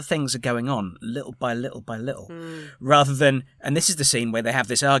scenes when other things are going on, little by little by little, rather than, and this is the scene where they have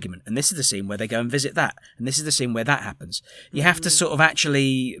this argument, and this is the scene where they go and visit that, and this is the scene where that happens. You have to sort of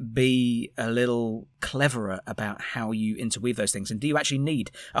actually be a little cleverer about how you interweave those things. And do you actually need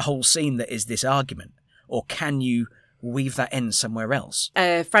a whole scene that is this argument? Or can you weave that in somewhere else?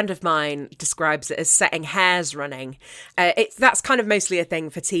 A friend of mine describes it as setting hairs running. That's kind of mostly a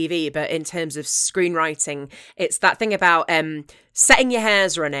thing for TV, but in terms of screenwriting, it's that thing about setting your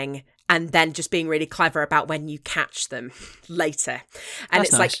hairs running and then just being really clever about when you catch them later. And That's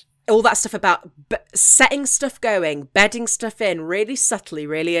it's nice. like all that stuff about setting stuff going, bedding stuff in really subtly,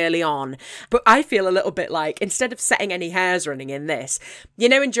 really early on. But I feel a little bit like, instead of setting any hairs running in this, you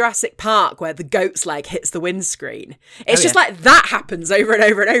know, in Jurassic Park where the goat's leg hits the windscreen, it's just like that happens over and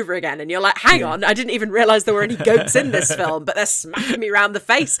over and over again. And you're like, hang on, I didn't even realise there were any goats in this film, but they're smacking me around the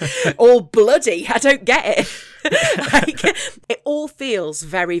face, all bloody. I don't get it. Like, it all feels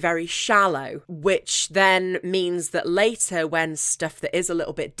very, very shallow, which then means that later when stuff that is a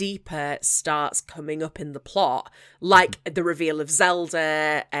little bit deeper starts coming up in the plot, like the reveal of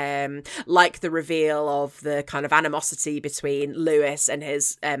Zelda, like the reveal of the kind of animosity between Lewis and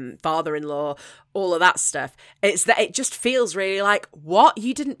his father-in-law, all of that stuff, it's that it just feels really like, what?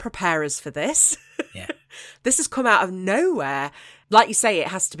 You didn't prepare us for this? Yeah. This has come out of nowhere. Like you say, it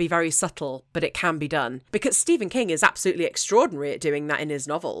has to be very subtle, but it can be done. Because Stephen King is absolutely extraordinary at doing that in his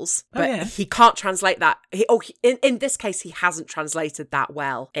novels. But he can't translate that. In this case, he hasn't translated that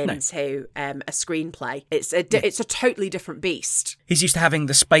well into a screenplay. It's a totally different beast. He's used to having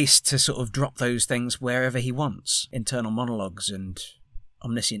the space to sort of drop those things wherever he wants. Internal monologues and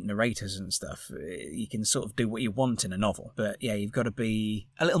omniscient narrators and stuff. You can sort of do what you want in a novel. But yeah, you've got to be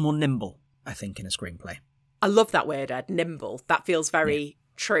a little more nimble, I think, in a screenplay. I love that word, Ed, nimble. That feels very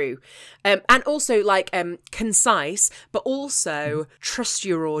true. And also like concise, but also trust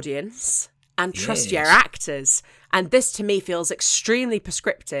your audience and trust your actors. And this to me feels extremely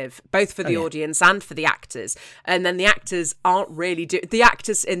prescriptive, both for the audience and for the actors. And then the actors aren't really the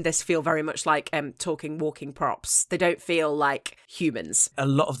actors in this feel very much like talking walking props. They don't feel like humans. A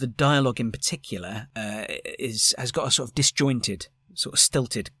lot of the dialogue in particular has got a sort of disjointed, sort of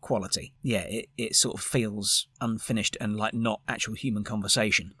stilted quality. Yeah, it sort of feels unfinished and like not actual human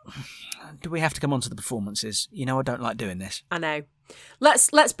conversation. Do we have to come on to the performances? You know, I don't like doing this. I know.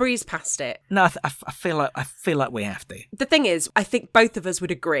 Let's breeze past it. No, I feel like we have to. The thing is, I think both of us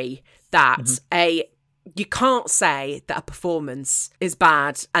would agree that you can't say that a performance is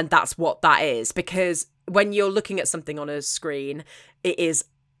bad and that's what that is, because when you're looking at something on a screen, it is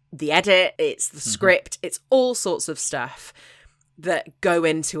the edit, it's the script, it's all sorts of stuff that go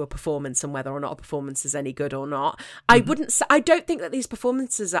into a performance and whether or not a performance is any good or not. I don't think that these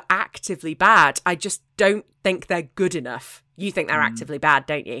performances are actively bad. I just don't think they're good enough. You think they're actively bad,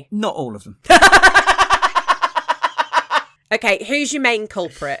 don't you? Not all of them. Okay, who's your main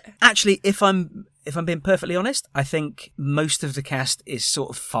culprit? Actually, if I'm being perfectly honest, I think most of the cast is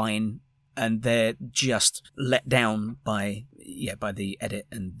sort of fine, and they're just let down by the edit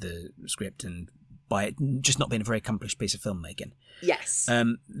and the script and by it just not being a very accomplished piece of filmmaking. Yes.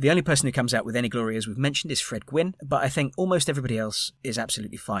 The only person who comes out with any glory, as we've mentioned, is Fred Gwynne, but I think almost everybody else is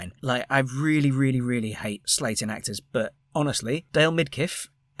absolutely fine. Like, I really, really, really hate slating actors, but honestly, Dale Midkiff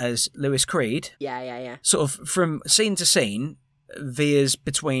as Lewis Creed, sort of from scene to scene, veers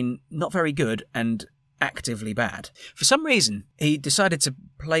between not very good and actively bad. For some reason, he decided to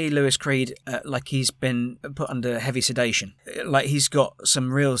play Lewis Creed like he's been put under heavy sedation. Like he's got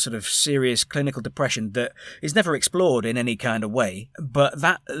some real sort of serious clinical depression that is never explored in any kind of way, but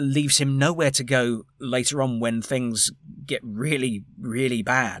that leaves him nowhere to go later on when things get really, really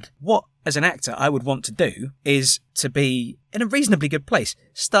bad. What, as an actor, I would want to do is to be in a reasonably good place,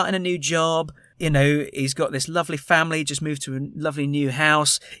 starting a new job. You know, he's got this lovely family, just moved to a lovely new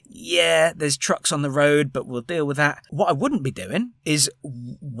house. Yeah, there's trucks on the road, but we'll deal with that. What I wouldn't be doing is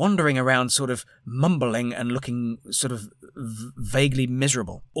wandering around sort of mumbling and looking sort of vaguely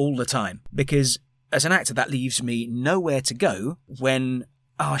miserable all the time. Because as an actor, that leaves me nowhere to go when,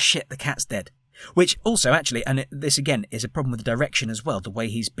 oh shit, the cat's dead. Which also, actually, and this again is a problem with the direction as well, the way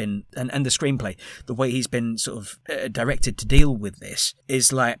he's been, and the screenplay, the way he's been sort of directed to deal with this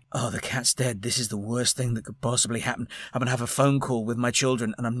is like, oh, the cat's dead. This is the worst thing that could possibly happen. I'm going to have a phone call with my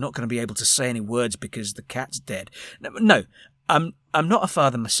children and I'm not going to be able to say any words because the cat's dead. No, I'm not a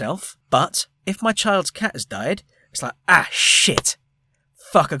father myself, but if my child's cat has died, it's like, ah, shit.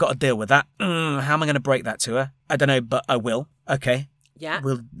 Fuck, I got to deal with that. How am I going to break that to her? I don't know, but I will. Okay. Yeah.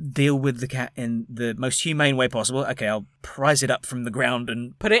 We'll deal with the cat in the most humane way possible. Okay, I'll prise it up from the ground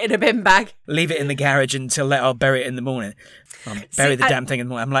and put it in a bin bag. Leave it in the garage until I'll bury it in the morning. Bury the damn thing in the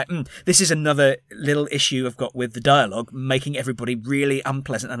morning. I'm like, this is another little issue I've got with the dialogue, making everybody really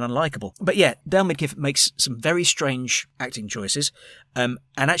unpleasant and unlikable. But yeah, Dale Midkiff makes some very strange acting choices, and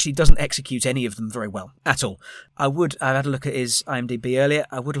actually doesn't execute any of them very well at all. I had a look at his IMDb earlier.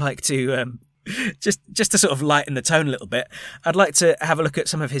 I would like to... Just to sort of lighten the tone a little bit, I'd like to have a look at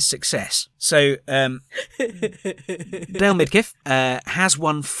some of his success. So, Dale Midkiff has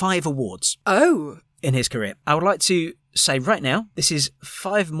won 5 awards. Oh. In his career. I would like to say right now, this is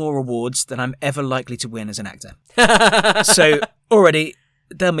 5 more awards than I'm ever likely to win as an actor. So, already,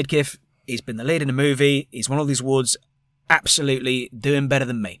 Dale Midkiff, he's been the lead in a movie, he's won all these awards, absolutely doing better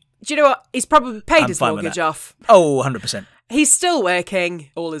than me. Do you know what? He's probably paid his mortgage off. Oh, 100%. He's still working,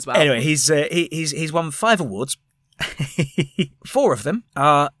 all is well. Anyway, he's won 5 awards. 4 of them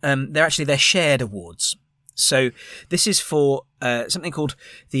are they're shared awards. So this is for something called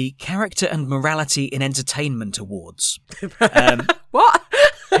the Character and Morality in Entertainment Awards. What?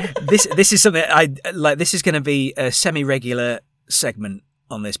 This is something I like. This is going to be a semi-regular segment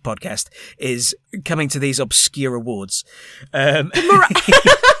on this podcast, is coming to these obscure awards.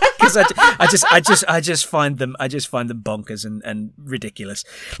 Because I just find them bonkers and ridiculous.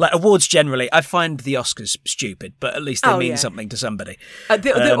 Like awards generally, I find the Oscars stupid, but at least they mean something to somebody.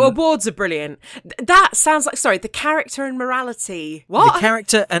 The awards are brilliant. That sounds like the Character and Morality. What?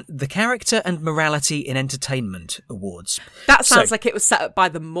 The Character and Morality in Entertainment Awards. That sounds like it was set up by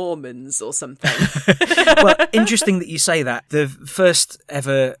the Mormons or something. Well, interesting that you say that. The first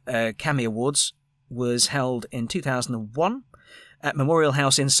ever Cammy Awards was held in 2001 at Memorial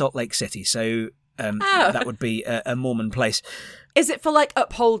House in Salt Lake City. So that would be a Mormon place. Is it for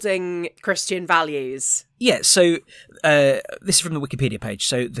upholding Christian values? Yeah, so this is from the Wikipedia page.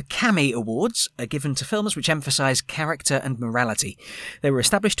 So the Cammy Awards are given to films which emphasise character and morality. They were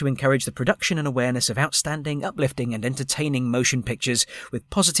established to encourage the production and awareness of outstanding, uplifting and entertaining motion pictures with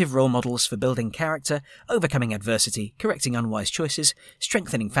positive role models for building character, overcoming adversity, correcting unwise choices,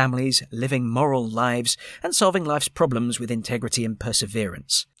 strengthening families, living moral lives, and solving life's problems with integrity and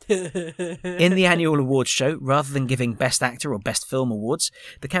perseverance. In the annual awards show, rather than giving Best Actor or Best Film awards,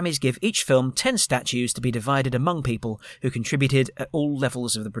 the Cammys give each film 10 statues to be divided among people who contributed at all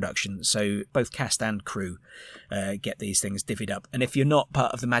levels of the production. So both cast and crew get these things divvied up. And if you're not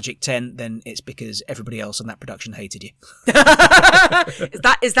part of the Magic 10, then it's because everybody else on that production hated you.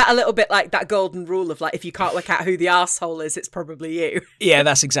 Is that a little bit like that golden rule of if you can't work out who the arsehole is, it's probably you? Yeah,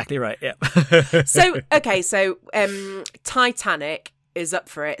 that's exactly right. Yeah. So Titanic is up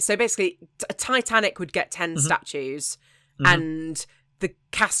for it. So basically, Titanic would get 10 statues, and the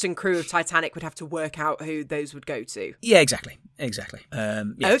cast and crew of Titanic would have to work out who those would go to. Yeah, exactly. Okay.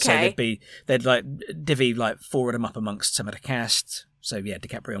 So they'd divvy 4 of them up amongst some of the cast. So yeah,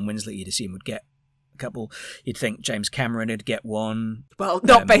 DiCaprio and Winslet, you'd assume, would get a couple. You'd think James Cameron would get one. Well,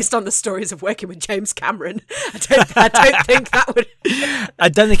 not based on the stories of working with James Cameron. I don't think that would. I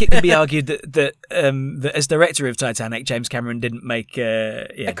don't think it can be argued that as director of Titanic, James Cameron didn't make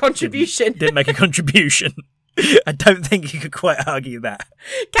a contribution. Didn't make a contribution. I don't think you could quite argue that.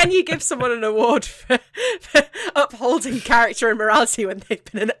 Can you give someone an award for upholding character and morality when they've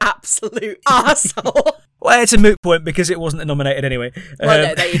been an absolute arsehole? Well, it's a moot point because it wasn't nominated anyway. Well,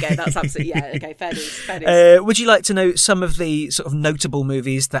 no, there you go. That's absolutely, okay, fair dues. Would you like to know some of the sort of notable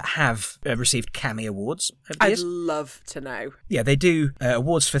movies that have received Cammy Awards? I'd love to know. Yeah, they do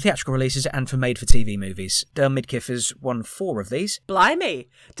awards for theatrical releases and for made-for-TV movies. Dale Midkiff has won 4 of these. Blimey.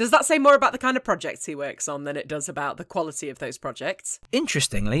 Does that say more about the kind of projects he works on than it does about the quality of those projects?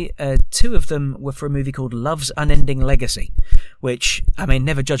 Interestingly, 2 of them were for a movie called Love's Unending Legacy, which,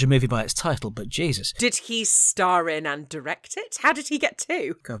 never judge a movie by its title, but Jesus. Did he star in and direct it? How did he get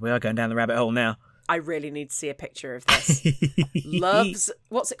 2? God, we are going down the rabbit hole now. I really need to see a picture of this.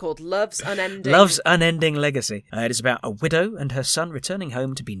 What's it called? Love's Unending Legacy. It is about a widow and her son returning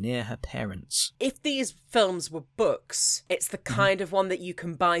home to be near her parents. If these films were books, it's the kind of one that you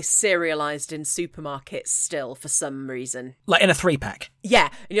can buy serialized in supermarkets still for some reason. Like in a 3-pack. Yeah,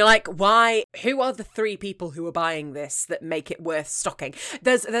 and you're like, why? Who are the 3 people who are buying this that make it worth stocking?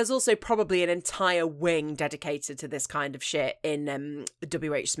 There's also probably an entire wing dedicated to this kind of shit in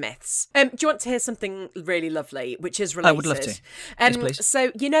W.H. Smith's. Do you want to hear something really lovely, which is related? I would love to. Yes, please.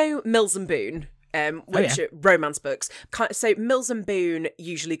 So, you know Mills and Boon? Which are romance books. So Mills and Boon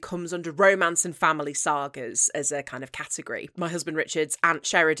usually comes under romance and family sagas as a kind of category. My husband Richard's Aunt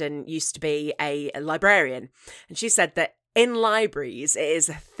Sheridan used to be a librarian, and she said that in libraries, it is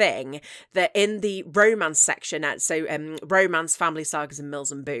a thing that in the romance section, romance, family sagas and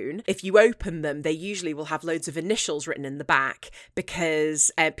Mills and Boon, if you open them, they usually will have loads of initials written in the back because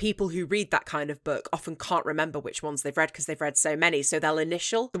people who read that kind of book often can't remember which ones they've read because they've read so many. So they'll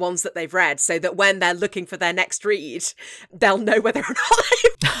initial the ones that they've read so that when they're looking for their next read, they'll know whether or not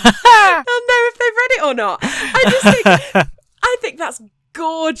they'll know if they've read it or not. I think that's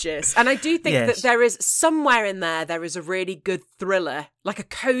gorgeous. And I do think that there is somewhere in there is a really good thriller, like a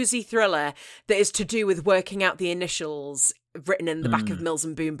cozy thriller that is to do with working out the initials written in the back of Mills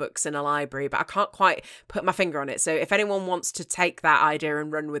and Boon books in a library, but I can't quite put my finger on it. So if anyone wants to take that idea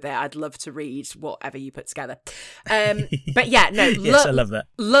and run with it, I'd love to read whatever you put together. But yeah, no, yes, I love that.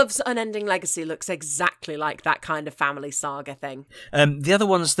 Love's Unending Legacy looks exactly like that kind of family saga thing. The other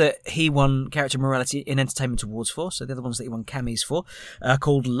ones that he won Character Morality in Entertainment Awards for, so the other ones that he won Cammys for, are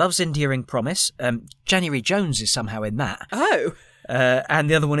called Love's Endearing Promise. January Jones is somehow in that. Oh. And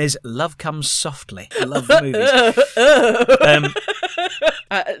the other one is Love Comes Softly. I love the movies.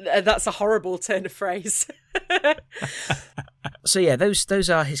 That's a horrible turn of phrase. So yeah, those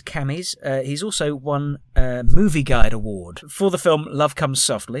are his Cammys. He's also won a Movie Guide Award for the film Love Comes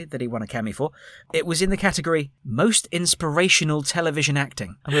Softly that he won a Cammy for. It was in the category Most Inspirational Television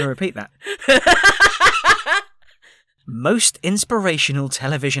Acting. I'm going to repeat that. Most Inspirational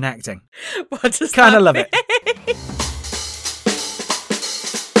Television Acting. What does Kind of love mean? it.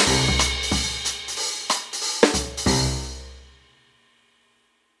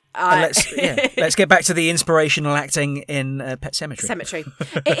 Let's get back to the inspirational acting in Pet Sematary.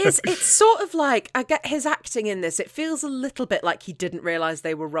 It's sort of like, I get his acting in this, it feels a little bit like he didn't realise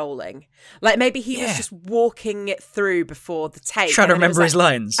they were rolling. Like maybe he was just walking it through before the take. Trying to remember his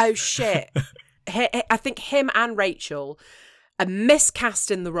lines. Oh shit. I think him and Rachel are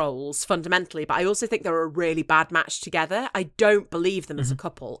miscast in the roles fundamentally, but I also think they're a really bad match together. I don't believe them as a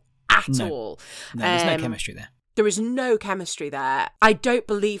couple at all. No, there's no chemistry there. There is no chemistry there. I don't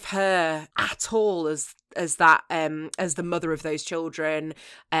believe her at all as the mother of those children,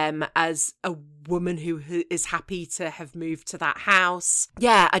 as a woman who is happy to have moved to that house.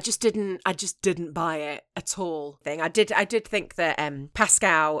 Yeah, I just didn't buy it at all. I did think that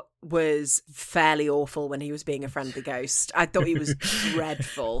Pascal was fairly awful when he was being a friendly ghost. I thought he was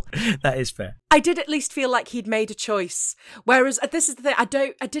dreadful. That is fair. I did at least feel like he'd made a choice. Whereas this is the thing, I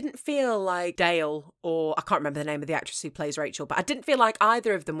didn't feel like Dale, or I can't remember the name of the actress who plays Rachel, but I didn't feel like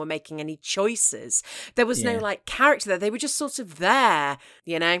either of them were making any choices. There was no like character there. They were just sort of there,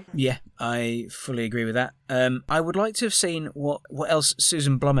 you know? Yeah, I fully agree with that. I would like to have seen what else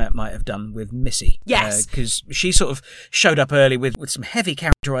Susan Blumett might have done with Missy. Yes. Because she sort of showed up early with some heavy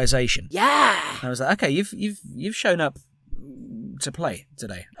characterization. Yeah. And I was like, okay, you've shown up to play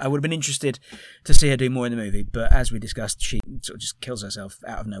today. I would have been interested to see her do more in the movie, but as we discussed, she sort of just kills herself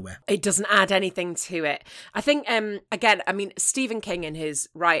out of nowhere. It doesn't add anything to it. I think, again, I mean, Stephen King in his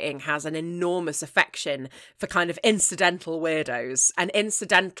writing has an enormous affection for kind of incidental weirdos and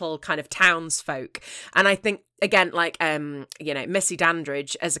incidental kind of townsfolk. And I think, again, like, Missy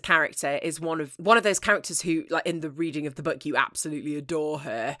Dandridge as a character is one of those characters who, like, in the reading of the book, you absolutely adore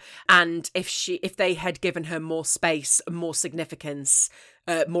her. And if they had given her more space, more significance,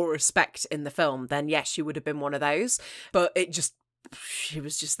 more respect in the film, then yes, she would have been one of those. But she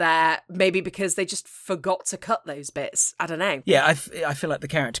was just there, maybe because they just forgot to cut those bits. I don't know. Yeah, I feel like the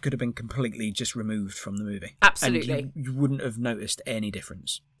character could have been completely just removed from the movie. Absolutely. And you wouldn't have noticed any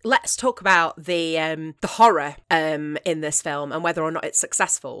difference. Let's talk about the horror in this film and whether or not it's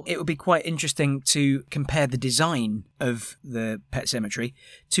successful. It would be quite interesting to compare the design of the Pet Sematary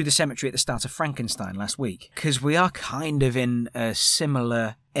to the cemetery at the start of Frankenstein last week, because we are kind of in a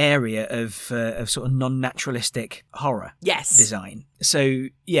similar area of sort of non-naturalistic horror design. So,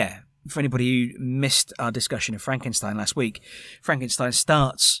 yeah, for anybody who missed our discussion of Frankenstein last week, Frankenstein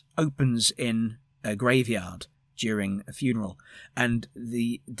opens in a graveyard, during a funeral. And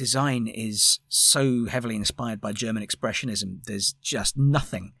the design is so heavily inspired by German Expressionism. There's just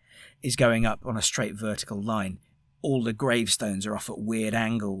nothing is going up on a straight vertical line. All the gravestones are off at weird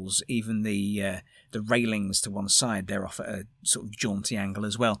angles. Even the railings to one side, they're off at a sort of jaunty angle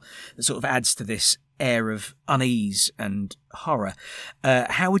as well. It sort of adds to this air of unease and horror.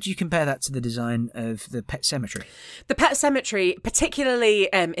 How would you compare that to the design of the Pet Sematary? The Pet Sematary, particularly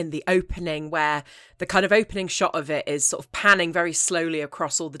in the opening, where the kind of opening shot of it is sort of panning very slowly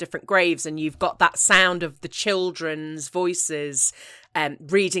across all the different graves, and you've got that sound of the children's voices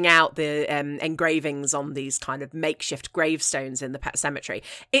reading out the engravings on these kind of makeshift gravestones in the Pet Sematary.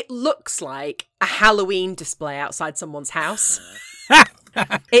 It looks like a Halloween display outside someone's house.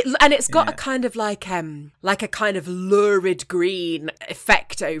 It's got a kind of like a kind of lurid green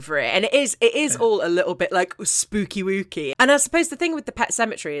effect over it, and it is all a little bit like spooky wooky. And I suppose the thing with the Pet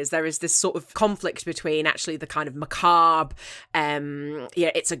Sematary is there is this sort of conflict between actually the kind of macabre,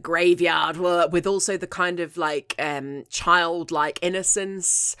 it's a graveyard, with also the kind of like childlike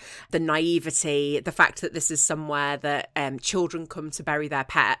innocence, the naivety, the fact that this is somewhere that children come to bury their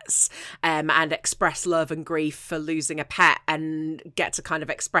pets and express love and grief for losing a pet and get to kind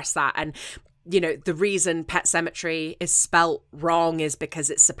of express that. And the reason Pet Sematary is spelt wrong is because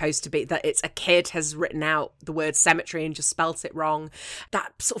it's supposed to be that it's a kid has written out the word cemetery and just spelt it wrong.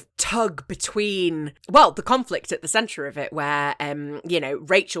 That sort of tug between, the conflict at the centre of it, where,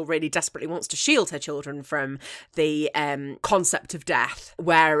 Rachel really desperately wants to shield her children from the concept of death,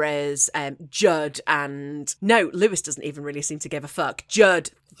 whereas Judd Lewis doesn't even really seem to give a fuck. Judd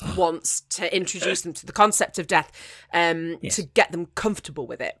wants to introduce them to the concept of death to get them comfortable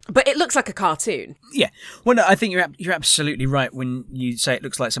with it. But it looks like a cartoon. Yeah. Well, no, I think you're absolutely right when you say it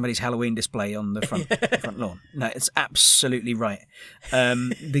looks like somebody's Halloween display on the front lawn. No, it's absolutely right.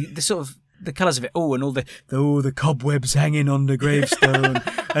 The sort of the colours of it, and all the cobwebs hanging on the gravestone,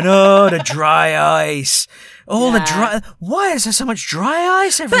 and the dry ice, the dry. Why is there so much dry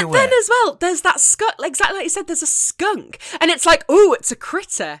ice everywhere? But then as well, there's that skunk. Exactly like you said, there's a skunk, and it's like, it's a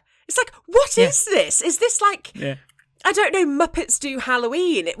critter. It's like, what is this? Is this like? Yeah. I don't know, Muppets Do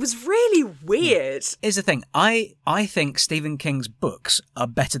Halloween. It was really weird. Here's the thing. I think Stephen King's books are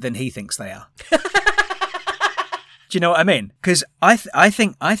better than he thinks they are. Do you know what I mean? Because I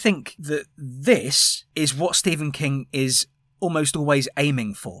think that this is what Stephen King is almost always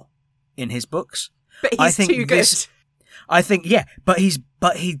aiming for in his books. But he's too good. I think, but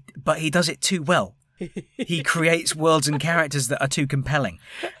he does it too well. He creates worlds and characters that are too compelling.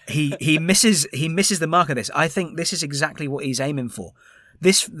 He misses the mark of this. I think this is exactly what he's aiming for.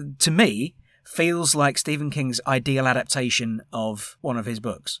 This, to me, feels like Stephen King's ideal adaptation of one of his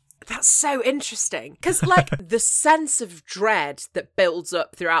books. That's so interesting. Because, like, the sense of dread that builds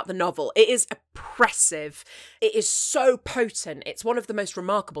up throughout the novel, it is oppressive. It is so potent. It's one of the most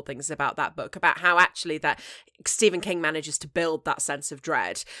remarkable things about that book, about how actually that Stephen King manages to build that sense of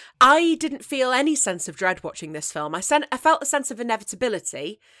dread. I didn't feel any sense of dread watching this film. I felt a sense of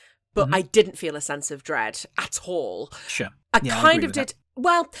inevitability, but I didn't feel a sense of dread at all. Sure. I kind of did.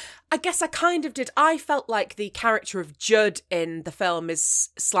 Well, I guess I kind of did. I felt like the character of Judd in the film is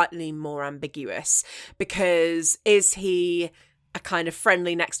slightly more ambiguous, because is he a kind of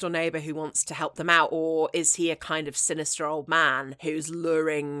friendly next door neighbour who wants to help them out, or is he a kind of sinister old man who's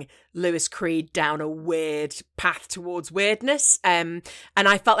luring Lewis Creed down a weird path towards weirdness? And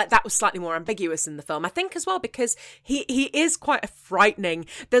I felt like that was slightly more ambiguous in the film. I think as well because he is quite a frightening.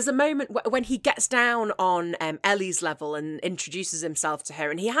 There's a moment when he gets down on Ellie's level and introduces himself to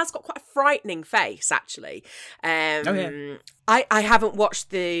her, and he has got quite a frightening face, actually. I haven't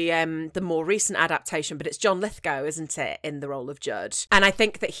watched the more recent adaptation, but it's John Lithgow, isn't it, in the role of Judd? And I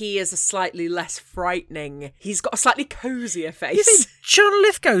think that he is a slightly less frightening. He's got a slightly cozier face. You think John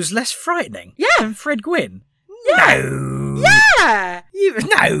Lithgow's less frightening? Yeah. Than Fred Gwynne? Yeah. No. Yeah.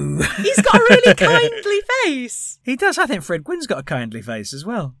 No. He's got a really kindly face. He does. I think Fred Gwynne's got a kindly face as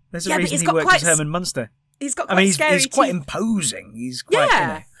well. There's a reason he worked quite as Herman Munster. He's got quite scary he's quite teeth. imposing. He's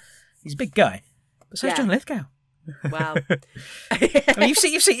quite, he's a big guy. But so's John Lithgow. Wow. I mean,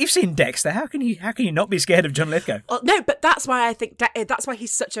 you've seen Dexter. How can you not be scared of John Lithgow? Well, no, but that's why I think that's why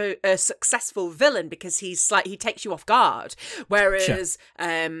he's such a successful villain, because he takes you off guard. Whereas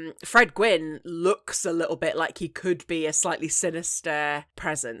Fred Gwynne looks a little bit like he could be a slightly sinister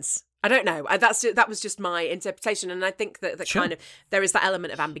presence. I don't know. That was just my interpretation, and I think that Sure. kind of there is that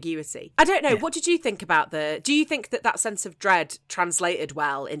element of ambiguity. I don't know. Yeah. What did you think about do you think that sense of dread translated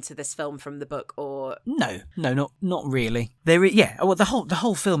well into this film from the book, or No, not really. Well, the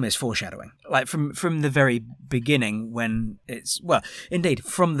whole film is foreshadowing. Like from the very beginning, when indeed,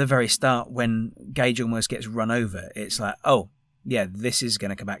 from the very start, when Gage almost gets run over, it's like, oh, yeah, this is going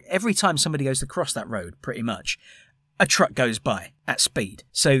to come back. Every time somebody goes to cross that road, pretty much, a truck goes by at speed.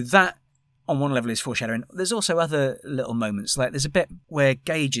 So that, on one level, is foreshadowing. There's also other little moments. Like there's a bit where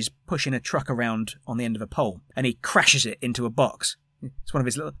Gage is pushing a truck around on the end of a pole and he crashes it into a box. It's one of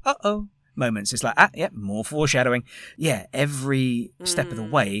his little uh-oh moments. It's like, more foreshadowing. Yeah, every step of the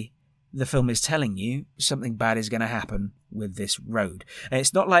way, the film is telling you something bad is going to happen with this road. And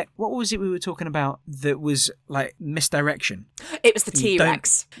it's not like, what was it we were talking about that was like misdirection? It was the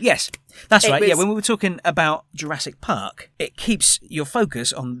T-Rex. Yes, that's right. Yeah, when we were talking about Jurassic Park, it keeps your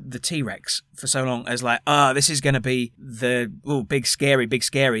focus on the T-Rex for so long as like, this is going to be the big scary,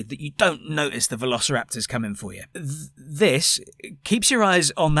 that you don't notice the Velociraptors coming for you. This keeps your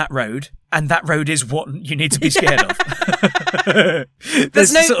eyes on that road, and that road is what you need to be scared of.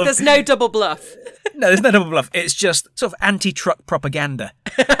 There's no double bluff. No, there's no double bluff. It's just sort of anti-truck propaganda,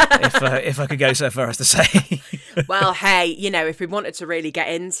 if I could go so far as to say. Well, hey, if we wanted to really get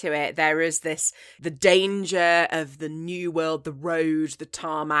into it, there is the danger of the new world, the road, the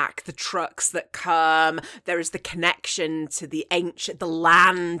tarmac, the trucks that come. There is the connection to the ancient, the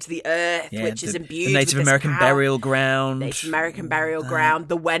land, the earth, which is imbued the Native with American burial ground. Native American burial ground,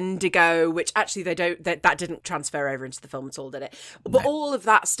 the Wendigo, which actually that didn't transfer over into the film at all, did it? But all of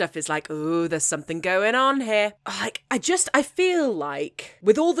that stuff is like, oh, there's something going on here. Like, I feel like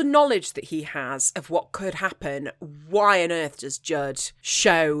with all the knowledge that he has of what could happen, why on earth does Judd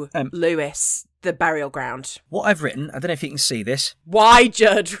show Lewis the burial ground? What I've written, I don't know if you can see this. Why,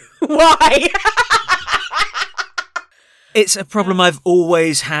 Judd? Why? It's a problem I've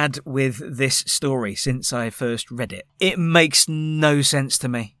always had with this story since I first read it. It makes no sense to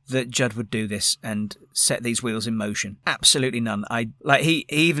me that Judd would do this and set these wheels in motion. Absolutely none. He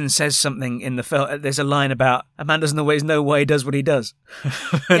even says something in the film. There's a line about a man doesn't always know why he does what he does.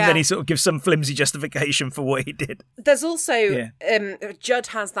 And then he sort of gives some flimsy justification for what he did. There's also, Judd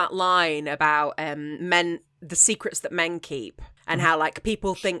has that line about the secrets that men keep. And how, like,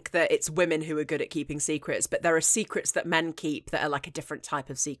 people think that it's women who are good at keeping secrets, but there are secrets that men keep that are, like, a different type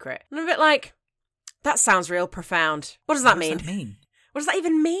of secret. And I'm a bit like, that sounds real profound. What does that mean? What does that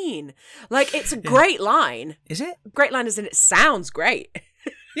even mean? Like, it's a great line. Is it? Great line as in it sounds great.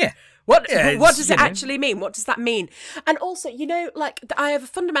 Yeah. What does it actually mean? What does that mean? And also, I have a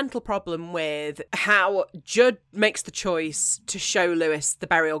fundamental problem with how Judd makes the choice to show Lewis the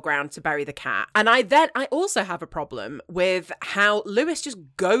burial ground to bury the cat. And I also have a problem with how Lewis just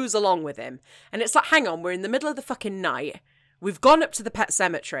goes along with him. And it's like, hang on, we're in the middle of the fucking night. We've gone up to the pet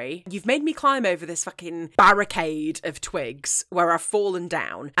cemetery. You've made me climb over this fucking barricade of twigs where I've fallen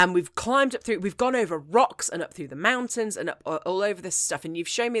down. And we've climbed up through, we've gone over rocks and up through the mountains and up all over this stuff. And you've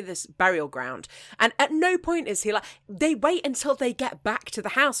shown me this burial ground. And at no point is he like, they wait until they get back to the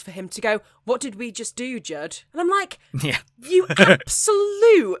house for him to go, what did we just do, Judd? And I'm like, you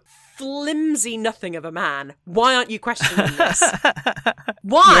absolute flimsy nothing of a man. Why aren't you questioning this?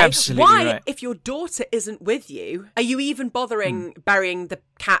 Why? Right. If your daughter isn't with you, are you even bothering burying the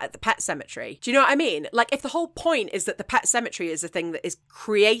cat at the pet cemetery? Do you know what I mean? Like, if the whole point is that the pet cemetery is a thing that is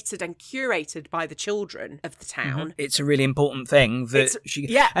created and curated by the children of the town, it's a really important thing that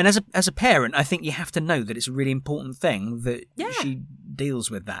and as a parent, I think you have to know that it's a really important thing that she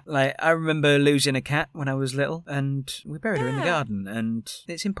deals with that. Like, I remember losing a cat when I was little, and we buried her in the garden, and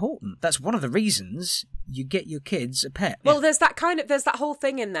it's important. That's one of the reasons you get your kids a pet. Well, there's that whole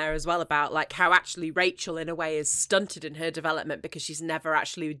thing in there as well about like how actually Rachel in a way is stunted in her development because she's never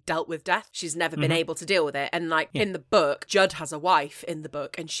actually dealt with death. She's never been able to deal with it. And like in the book, Judd has a wife in the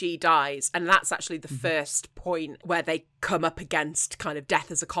book and she dies. And that's actually the first point where they come up against kind of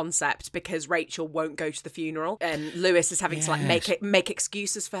death as a concept because Rachel won't go to the funeral and Lewis is having to like make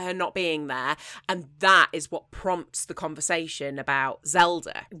excuses for her not being there. And that is what prompts the conversation about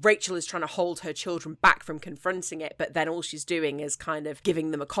Zelda. Rachel is trying to hold her children back from confronting it, but then all she's doing is kind of giving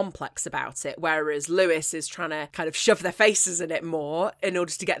them a complex about it, whereas Lewis is trying to kind of shove their faces in it more in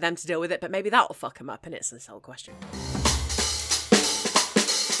order to get them to deal with it, but maybe that'll fuck them up, and it's this whole question.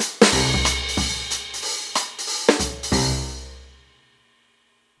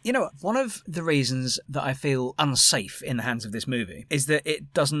 You know what? One of the reasons that I feel unsafe in the hands of this movie is that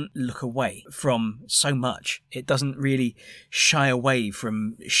it doesn't look away from so much. It doesn't really shy away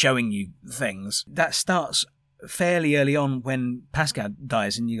from showing you things. That starts fairly early on when Pascal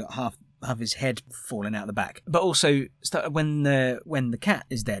dies and you got half his head falling out the back. But also when the cat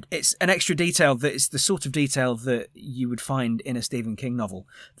is dead. It's an extra detail that is the sort of detail that you would find in a Stephen King novel,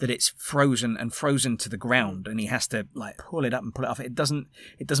 that it's frozen to the ground and he has to like pull it up and pull it off. It doesn't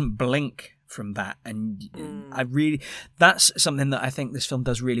blink from that, and that's something that I think this film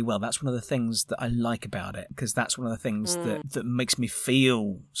does really well. That's one of the things that I like about it, because that's one of the things that makes me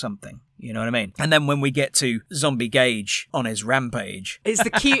feel something. You know what I mean? And then when we get to Zombie Gage on his rampage, it's the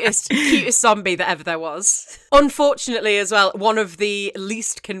cutest zombie that ever there was. Unfortunately, as well, one of the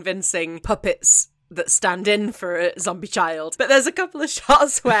least convincing puppets that stand in for a zombie child. But there's a couple of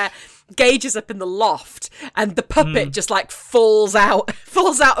shots where Gage is up in the loft and the puppet just like falls out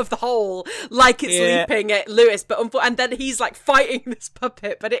of the hole like it's leaping at Lewis, and then he's like fighting this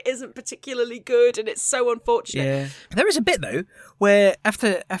puppet, but it isn't particularly good and it's so unfortunate. Yeah. There is a bit though where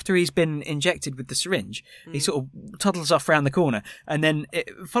after he's been injected with the syringe, he sort of toddles off around the corner and then it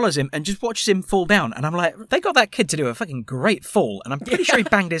follows him and just watches him fall down, and I'm like, they got that kid to do a fucking great fall, and I'm pretty sure he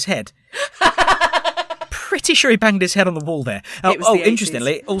banged his head. Pretty sure he banged his head on the wall there.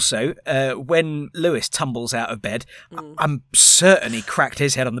 Interestingly, also, when Lewis tumbles out of bed, I'm certain he cracked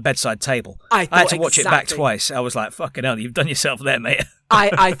his head on the bedside table. I had to watch it back twice. I was like, fucking hell, you've done yourself there, mate.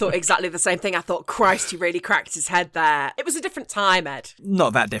 I thought exactly the same thing. I thought, Christ, he really cracked his head there. It was a different time, Ed.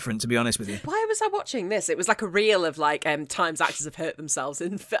 Not that different, to be honest with you. Why was I watching this? It was like a reel of like times actors have hurt themselves,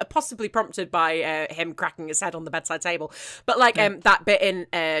 and possibly prompted by him cracking his head on the bedside table. But like that bit in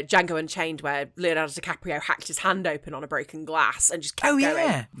Django Unchained where Leonardo DiCaprio hacked his hand open on a broken glass and just kept going. Oh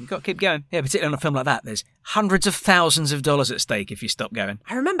yeah, you've got to keep going. Yeah, particularly on a film like that, there's hundreds of thousands of dollars at stake if you stop going.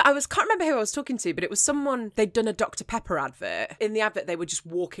 I can't remember who I was talking to, but it was someone, they'd done a Dr. Pepper advert. In the advert, they were just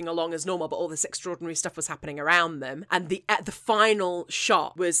walking along as normal, but all this extraordinary stuff was happening around them. And the final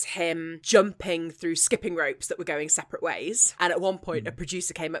shot was him jumping through skipping ropes that were going separate ways. And at one point, a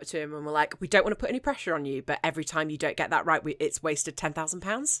producer came up to him and were like, "We don't want to put any pressure on you, but every time you don't get that right, it's wasted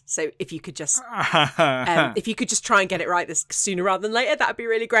 £10,000. So if you could just try and get it right this sooner rather than later, that'd be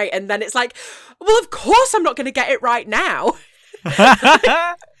really great." And then it's like, well, of course I'm not going to get it right now.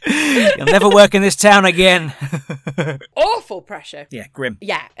 You'll never work in this town again. Awful pressure. Yeah, grim.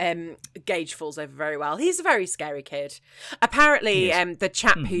 Yeah, Gage falls over very well. He's a very scary kid. Apparently, the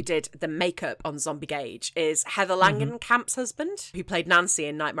chap who did the makeup on Zombie Gage is Heather Langenkamp's husband, who played Nancy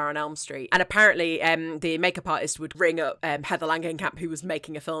in Nightmare on Elm Street. And apparently, the makeup artist would ring up Heather Langenkamp, who was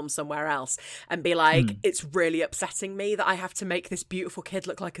making a film somewhere else, and be like, "It's really upsetting me that I have to make this beautiful kid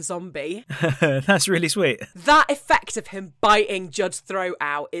look like a zombie." That's really sweet. That effect of him biting Judd's throat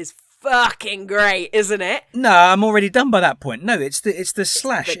out is fucking great, isn't it? No, I'm already done by that point. No, it's the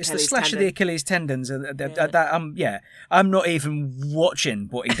slash. It's the slash of the Achilles tendons. I'm not even watching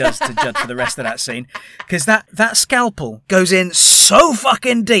what he does to Judd for the rest of that scene, because that scalpel goes in so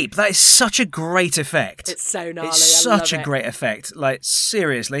fucking deep. That is such a great effect. It's so gnarly. It's such a great effect. Like,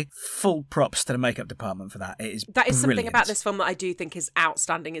 seriously, full props to the makeup department for that. It is that is brilliant. Something about this film that I do think is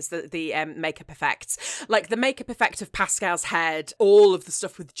outstanding, is the makeup effects. Like the makeup effect of Pascal's head, all of the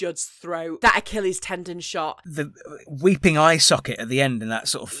stuff with Judd's throat, that Achilles tendon shot, the weeping eye socket at the end in that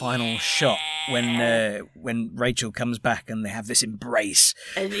sort of final shot when Rachel comes back and they have this embrace.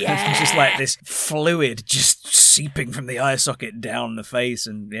 It's just like this fluid just seeping from the eye socket down the face,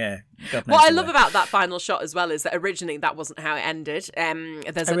 and what I love about that final shot as well is that originally that wasn't how it ended.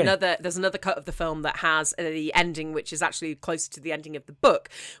 There's another cut of the film that has the ending, which is actually closer to the ending of the book,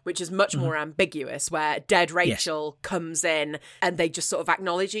 which is much more ambiguous, where dead Rachel comes in and they just sort of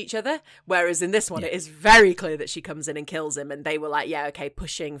acknowledge each other. Whereas in this one, it is very clear that she comes in and kills him, and they were like,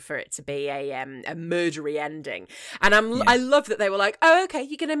 pushing for it to be a murdery ending. And I love that they were like, oh, okay,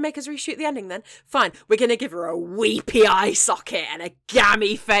 you're going to make us reshoot the ending then? Fine, we're going to give her a weepy eye socket and a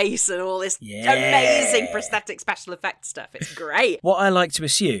gammy face and all this amazing prosthetic special effects stuff. It's great. What I like to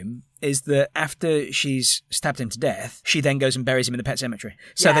assume is that after she's stabbed him to death, she then goes and buries him in the pet cemetery.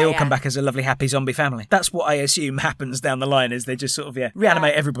 So they all come back as a lovely, happy zombie family. That's what I assume happens down the line, is they just sort of,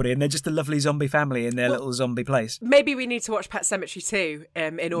 reanimate everybody and they're just a lovely zombie family in their little zombie place. Maybe we need to watch Pet Sematary 2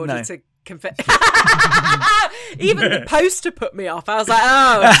 in order to confess. Even the poster put me off. I was like,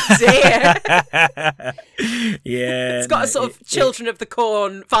 oh dear. It's got a sort of Children of the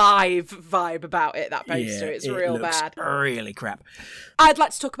Corn 5 vibe about it, that poster. It's real bad. Really crap. I'd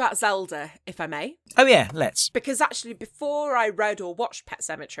like to talk about Zelda, if I may. Oh yeah, let's. Because actually, before I read or watched Pet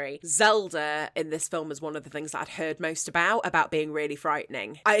Sematary, Zelda in this film is one of the things that I'd heard most about being really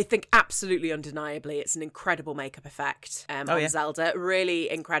frightening. I think absolutely undeniably it's an incredible makeup effect on Zelda. Really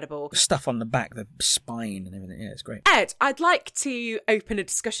incredible. stuff on the back, the spine and everything. Yeah, it's great. Ed, I'd like to open a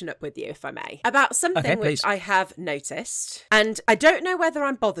discussion up with you, if I may, about something which I have noticed. And I don't know whether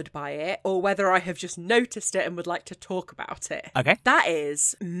I'm bothered by it or whether I have just noticed it and would like to talk about it. Okay. That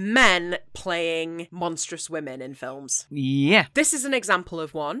is men playing monstrous women in films. Yeah. This is an example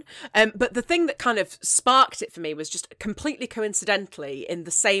of one. But the thing that kind of sparked it for me was just completely coincidentally, in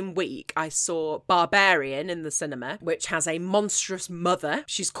the same week, I saw Barbarian in the cinema, which has a monstrous mother.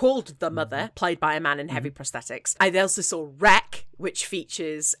 She's called the Mother, played by a man in heavy prosthetics. I also saw Wreck, which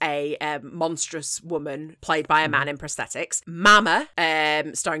features a monstrous woman played by a man in prosthetics. Mama,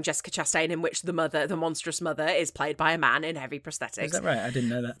 starring Jessica Chastain, in which the monstrous mother, is played by a man in heavy prosthetics. Is that right? I didn't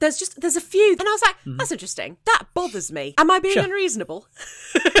know that. There's a few, and I was like, that's interesting. That bothers me. Am I being unreasonable?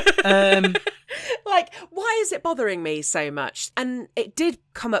 Like, why is it bothering me so much? And it did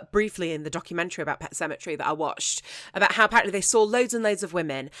come up briefly in the documentary about Pet Sematary that I watched, about how apparently they saw loads and loads of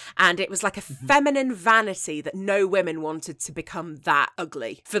women, and it was like a feminine vanity that no women wanted to become that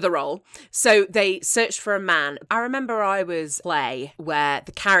ugly for the role. So they searched for a man. I remember I was a play where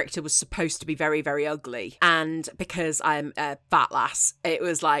the character was supposed to be very, very ugly, and because I'm a fat lass, it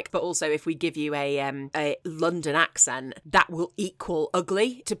was like, but also if we give you a London accent, that will equal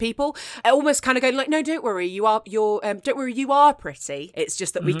ugly to people. Almost kind of going like, no, don't worry, you are pretty. It's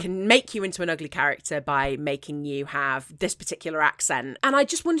just that we can make you into an ugly character by making you have this particular accent. And I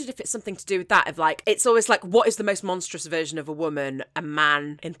just wondered if it's something to do with that, of like, it's always like, what is the most monstrous version of a woman? A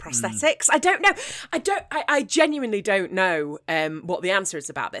man in prosthetics? I don't know. I genuinely don't know what the answer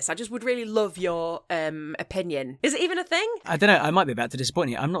is about this. I just would really love your opinion. Is it even a thing? I don't know. I might be about to disappoint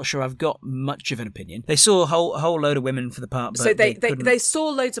you. I'm not sure I've got much of an opinion. They saw a whole load of women for the part, but so they saw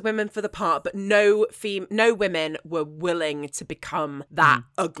loads of women for the part, but no women were willing to become that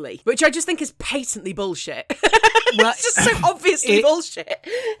ugly, which I just think is patently bullshit. Well, it's just so obviously bullshit.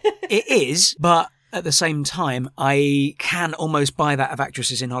 It is, but at the same time, I can almost buy that of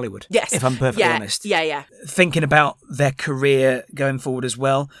actresses in Hollywood. Yes. If I'm perfectly honest. Yeah. Thinking about their career going forward as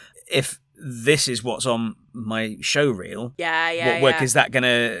well, if this is what's on my show reel, what work is that going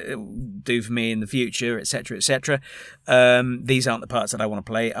to do for me in the future, etc., etc. These aren't the parts that I want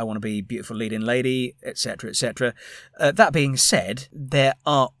to play. I want to be beautiful leading lady, etc., etc. That being said, there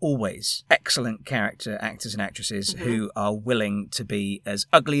are always excellent character actors and actresses who are willing to be as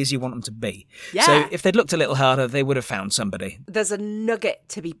ugly as you want them to be. Yeah. So if they'd looked a little harder, they would have found somebody. There's a nugget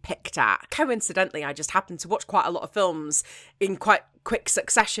to be picked at. Coincidentally, I just happened to watch quite a lot of films in quite quick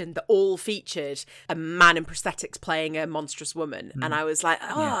succession that all featured a man in prosthetics playing a monstrous woman, and I was like,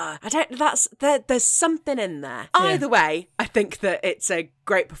 there's something in there. Either way, I think that it's a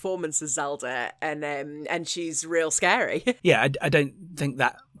great performance as Zelda, and she's real scary. Yeah, I don't think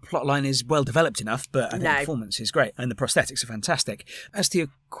that plotline is well developed enough, but I think the performance is great and the prosthetics are fantastic. As to your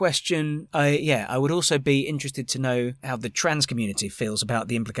question, I would also be interested to know how the trans community feels about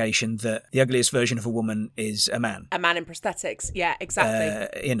the implication that the ugliest version of a woman is a man. A man in prosthetics, yeah, exactly.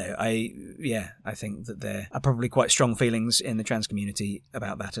 I think that there are probably quite strong feelings in the trans community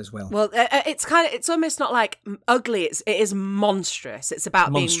about that as well. Well, it's almost not like ugly, it is monstrous. It's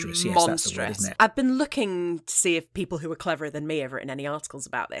about monstrous, being yes, monstrous. that's the word, isn't it? I've been looking to see if people who are cleverer than me have written any articles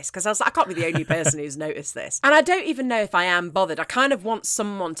about this, because I was like, I can't be the only person who's noticed this. And I don't even know if I am bothered. I kind of want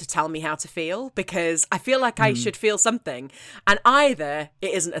someone to tell me how to feel, because I feel like I should feel something. And either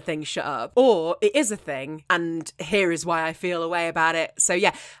it isn't a thing, shut up, or it is a thing, and here is why I feel a way about it. So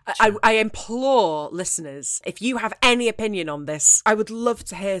yeah, I implore listeners, if you have any opinion on this, I would love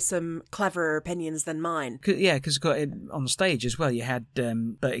to hear some cleverer opinions than mine. Because got it on stage as well. You had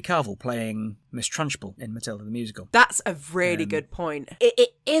Bertie Carvel playing Miss Trunchbull in Matilda the Musical. That's a really good point.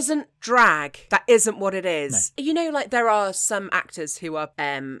 It isn't drag. That isn't what it is. No. You know, like there are some actors who are,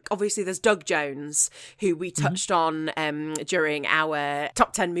 obviously there's Doug Jones, who we touched on during our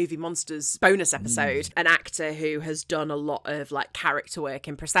Top 10 Movie Monsters bonus episode, an actor who has done a lot of like character work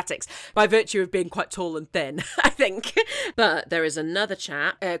in prosthetics by virtue of being quite tall and thin, I think. But there is another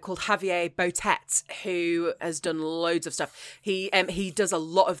chap called Javier Botet who has done loads of stuff. He does a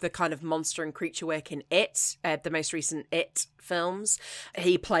lot of the kind of monster and creature work in It, the most recent It films.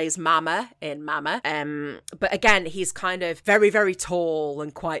 He plays Mama in Mama. But again, he's kind of very, very tall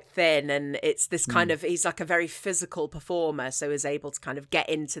and quite thin, and it's this kind of, he's like a very physical performer, so is able to kind of get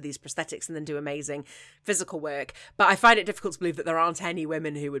into these prosthetics and then do amazing physical work. But I find it difficult to believe that there aren't any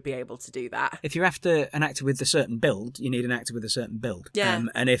women who would be able to do that. If you're after an actor with a certain build, you need an actor with a certain build. Yeah.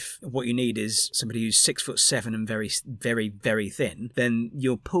 And if what you need is somebody who's 6'7" and very, very, very thin, then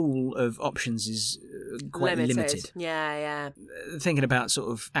your pool of options is quite limited. Yeah. Thinking about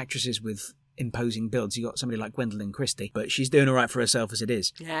sort of actresses with imposing builds. You got somebody like Gwendolyn Christie, but she's doing all right for herself as it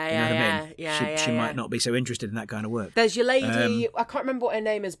is. You know what I mean? She might not be so interested in that kind of work. There's your lady, I can't remember what her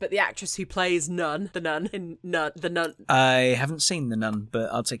name is, but the actress who plays the nun in The Nun. I haven't seen The Nun,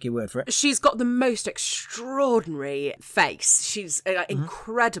 but I'll take your word for it. She's got the most extraordinary face. She's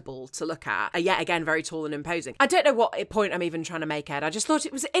incredible to look at. Yet again, very tall and imposing. I don't know what point I'm even trying to make, Ed. I just thought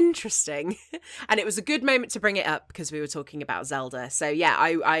it was interesting. And it was a good moment to bring it up because we were talking about Zelda. So yeah,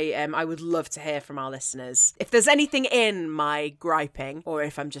 I would love to hear from our listeners. If there's anything in my griping, or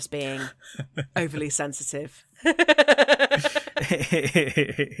if I'm just being overly sensitive. Ed,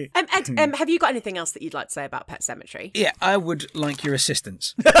 have you got anything else that you'd like to say about Pet Sematary? Yeah, I would like your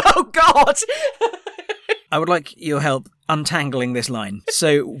assistance. Oh, God! I would like your help untangling this line.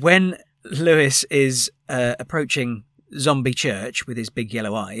 So when Lewis is approaching Zombie Church with his big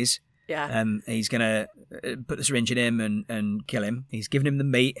yellow eyes, he's going to put the syringe in him and kill him. He's giving him the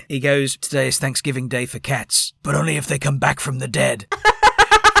meat. He goes, "Today is Thanksgiving Day for cats, but only if they come back from the dead."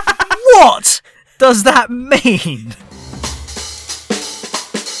 What does that mean?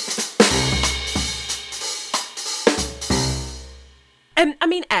 I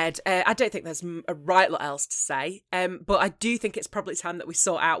mean, Ed, I don't think there's a right lot else to say, but I do think it's probably time that we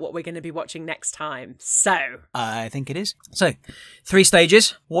sort out what we're going to be watching next time. So. I think it is. So, 3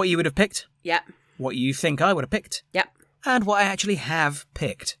 stages. What you would have picked. Yep. What you think I would have picked. Yep. And what I actually have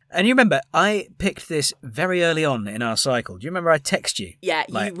picked. And you remember, I picked this very early on in our cycle. Do you remember I texted you? Yeah,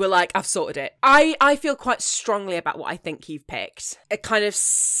 you were like, I've sorted it. I feel quite strongly about what I think you've picked. A kind of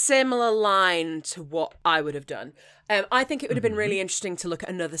similar line to what I would have done. I think it would have been really interesting to look at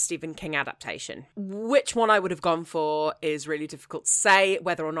another Stephen King adaptation. Which one I would have gone for is really difficult to say.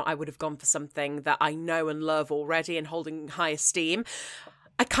 Whether or not I would have gone for something that I know and love already and hold in high esteem.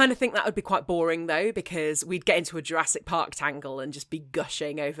 I kind of think that would be quite boring, though, because we'd get into a Jurassic Park tangle and just be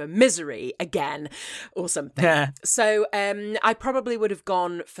gushing over Misery again or something. Yeah. So I probably would have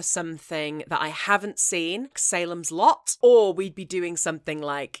gone for something that I haven't seen, Salem's Lot, or we'd be doing something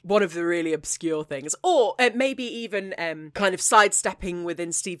like one of the really obscure things, or maybe even kind of sidestepping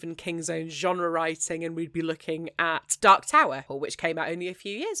within Stephen King's own genre writing, and we'd be looking at Dark Tower, which came out only a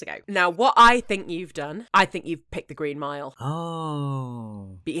few years ago. Now, what I think you've done, I think you've picked The Green Mile. Oh.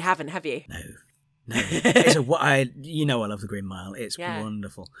 But you haven't, have you? No. It's I love The Green Mile. It's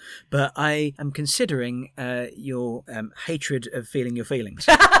wonderful. But I am considering your hatred of feeling your feelings.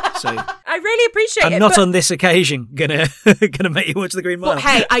 So I really appreciate it. I'm not on this occasion gonna make you watch The Green Mile. But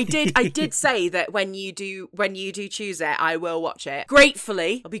hey, I did say that when you do choose it, I will watch it.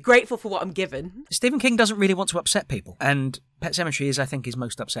 Gratefully. I'll be grateful for what I'm given. Stephen King doesn't really want to upset people, and Pet Sematary is, I think, his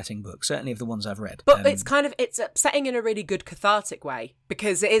most upsetting book, certainly of the ones I've read. But it's upsetting in a really good cathartic way,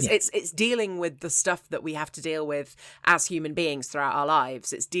 because it's dealing with the stuff that we have to deal with as human beings throughout our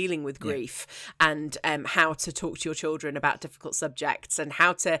lives. It's dealing with grief and how to talk to your children about difficult subjects and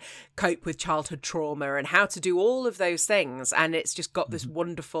how to cope with childhood trauma and how to do all of those things. And it's just got this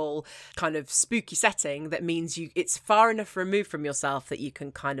wonderful kind of spooky setting that means it's far enough removed from yourself that you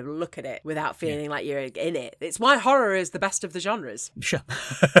can kind of look at it without feeling like you're in it. It's why horror is the best of the genres. Sure.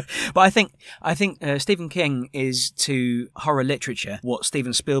 But I think Stephen King is to horror literature what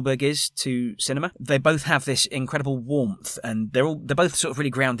Steven Spielberg is to cinema. They both have this incredible warmth, and they're both sort of really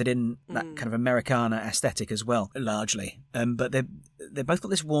grounded in that kind of Americana aesthetic as well, largely. But they both got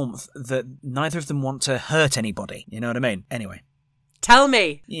this warmth that neither of them want to hurt anybody. You know what I mean? Anyway. Tell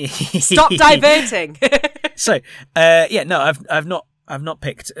me. Stop diverting. So, I've not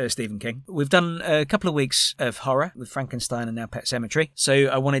picked Stephen King. We've done a couple of weeks of horror with Frankenstein and now Pet Sematary. So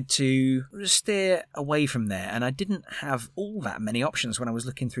I wanted to steer away from there. And I didn't have all that many options when I was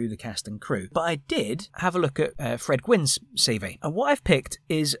looking through the cast and crew. But I did have a look at Fred Gwynn's CV. And what I've picked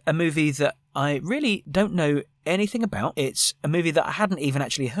is a movie that I really don't know anything about. It's a movie that I hadn't even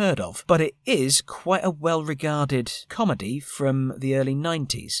actually heard of, but it is quite a well-regarded comedy from the early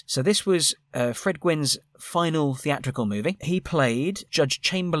 90s. So this was Fred Gwynn's final theatrical movie. He played Judge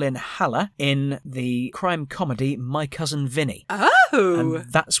Chamberlain Haller in the crime comedy My Cousin Vinny. Oh!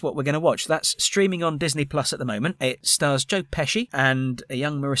 And that's what we're going to watch. That's streaming on Disney Plus at the moment. It stars Joe Pesci and a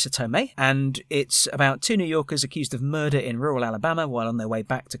young Marissa Tomei, and it's about 2 New Yorkers accused of murder in rural Alabama while on their way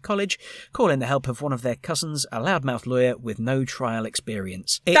back to college, call in the help of one of their cousins, a loudmouth lawyer with no trial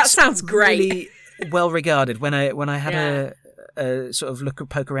experience. That sounds great. Really well regarded. When I had sort of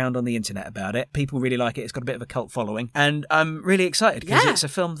poke around on the internet about it. People really like it. It's got a bit of a cult following. And I'm really excited because it's a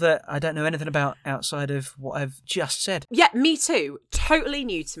film that I don't know anything about outside of what I've just said. Yeah, me too. Totally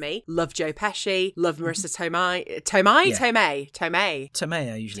new to me. Love Joe Pesci. Love Marissa Tomei.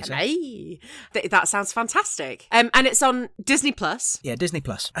 Tomei, I usually say. That sounds fantastic. And it's on Disney Plus. Yeah, Disney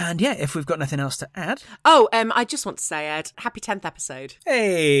Plus. And yeah, if we've got nothing else to add. Oh, I just want to say, Ed, happy 10th episode.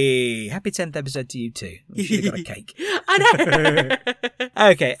 Hey, happy 10th episode to you too. You should have got a cake. I know.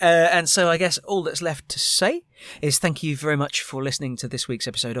 Okay, and so I guess all that's left to say is thank you very much for listening to this week's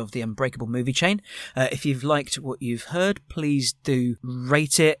episode of The Unbreakable Movie Chain. If you've liked what you've heard, please do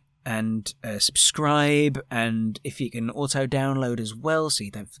rate it and subscribe, and if you can auto download as well so you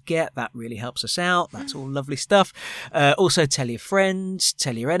don't forget, that really helps us out. That's all lovely stuff. Also tell your friends,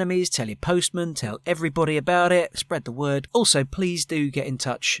 tell your enemies, tell your postman, tell everybody about it, spread the word. Also please do get in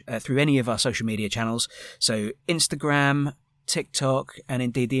touch through any of our social media channels, so Instagram, TikTok, and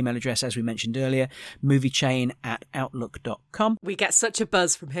indeed the email address, as we mentioned earlier, moviechain@outlook.com. We get such a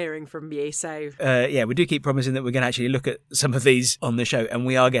buzz from hearing from you, so... yeah, we do keep promising that we're going to actually look at some of these on the show, and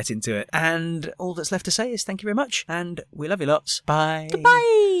we are getting to it. And all that's left to say is thank you very much, and we love you lots. Bye.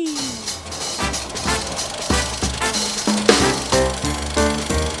 Bye.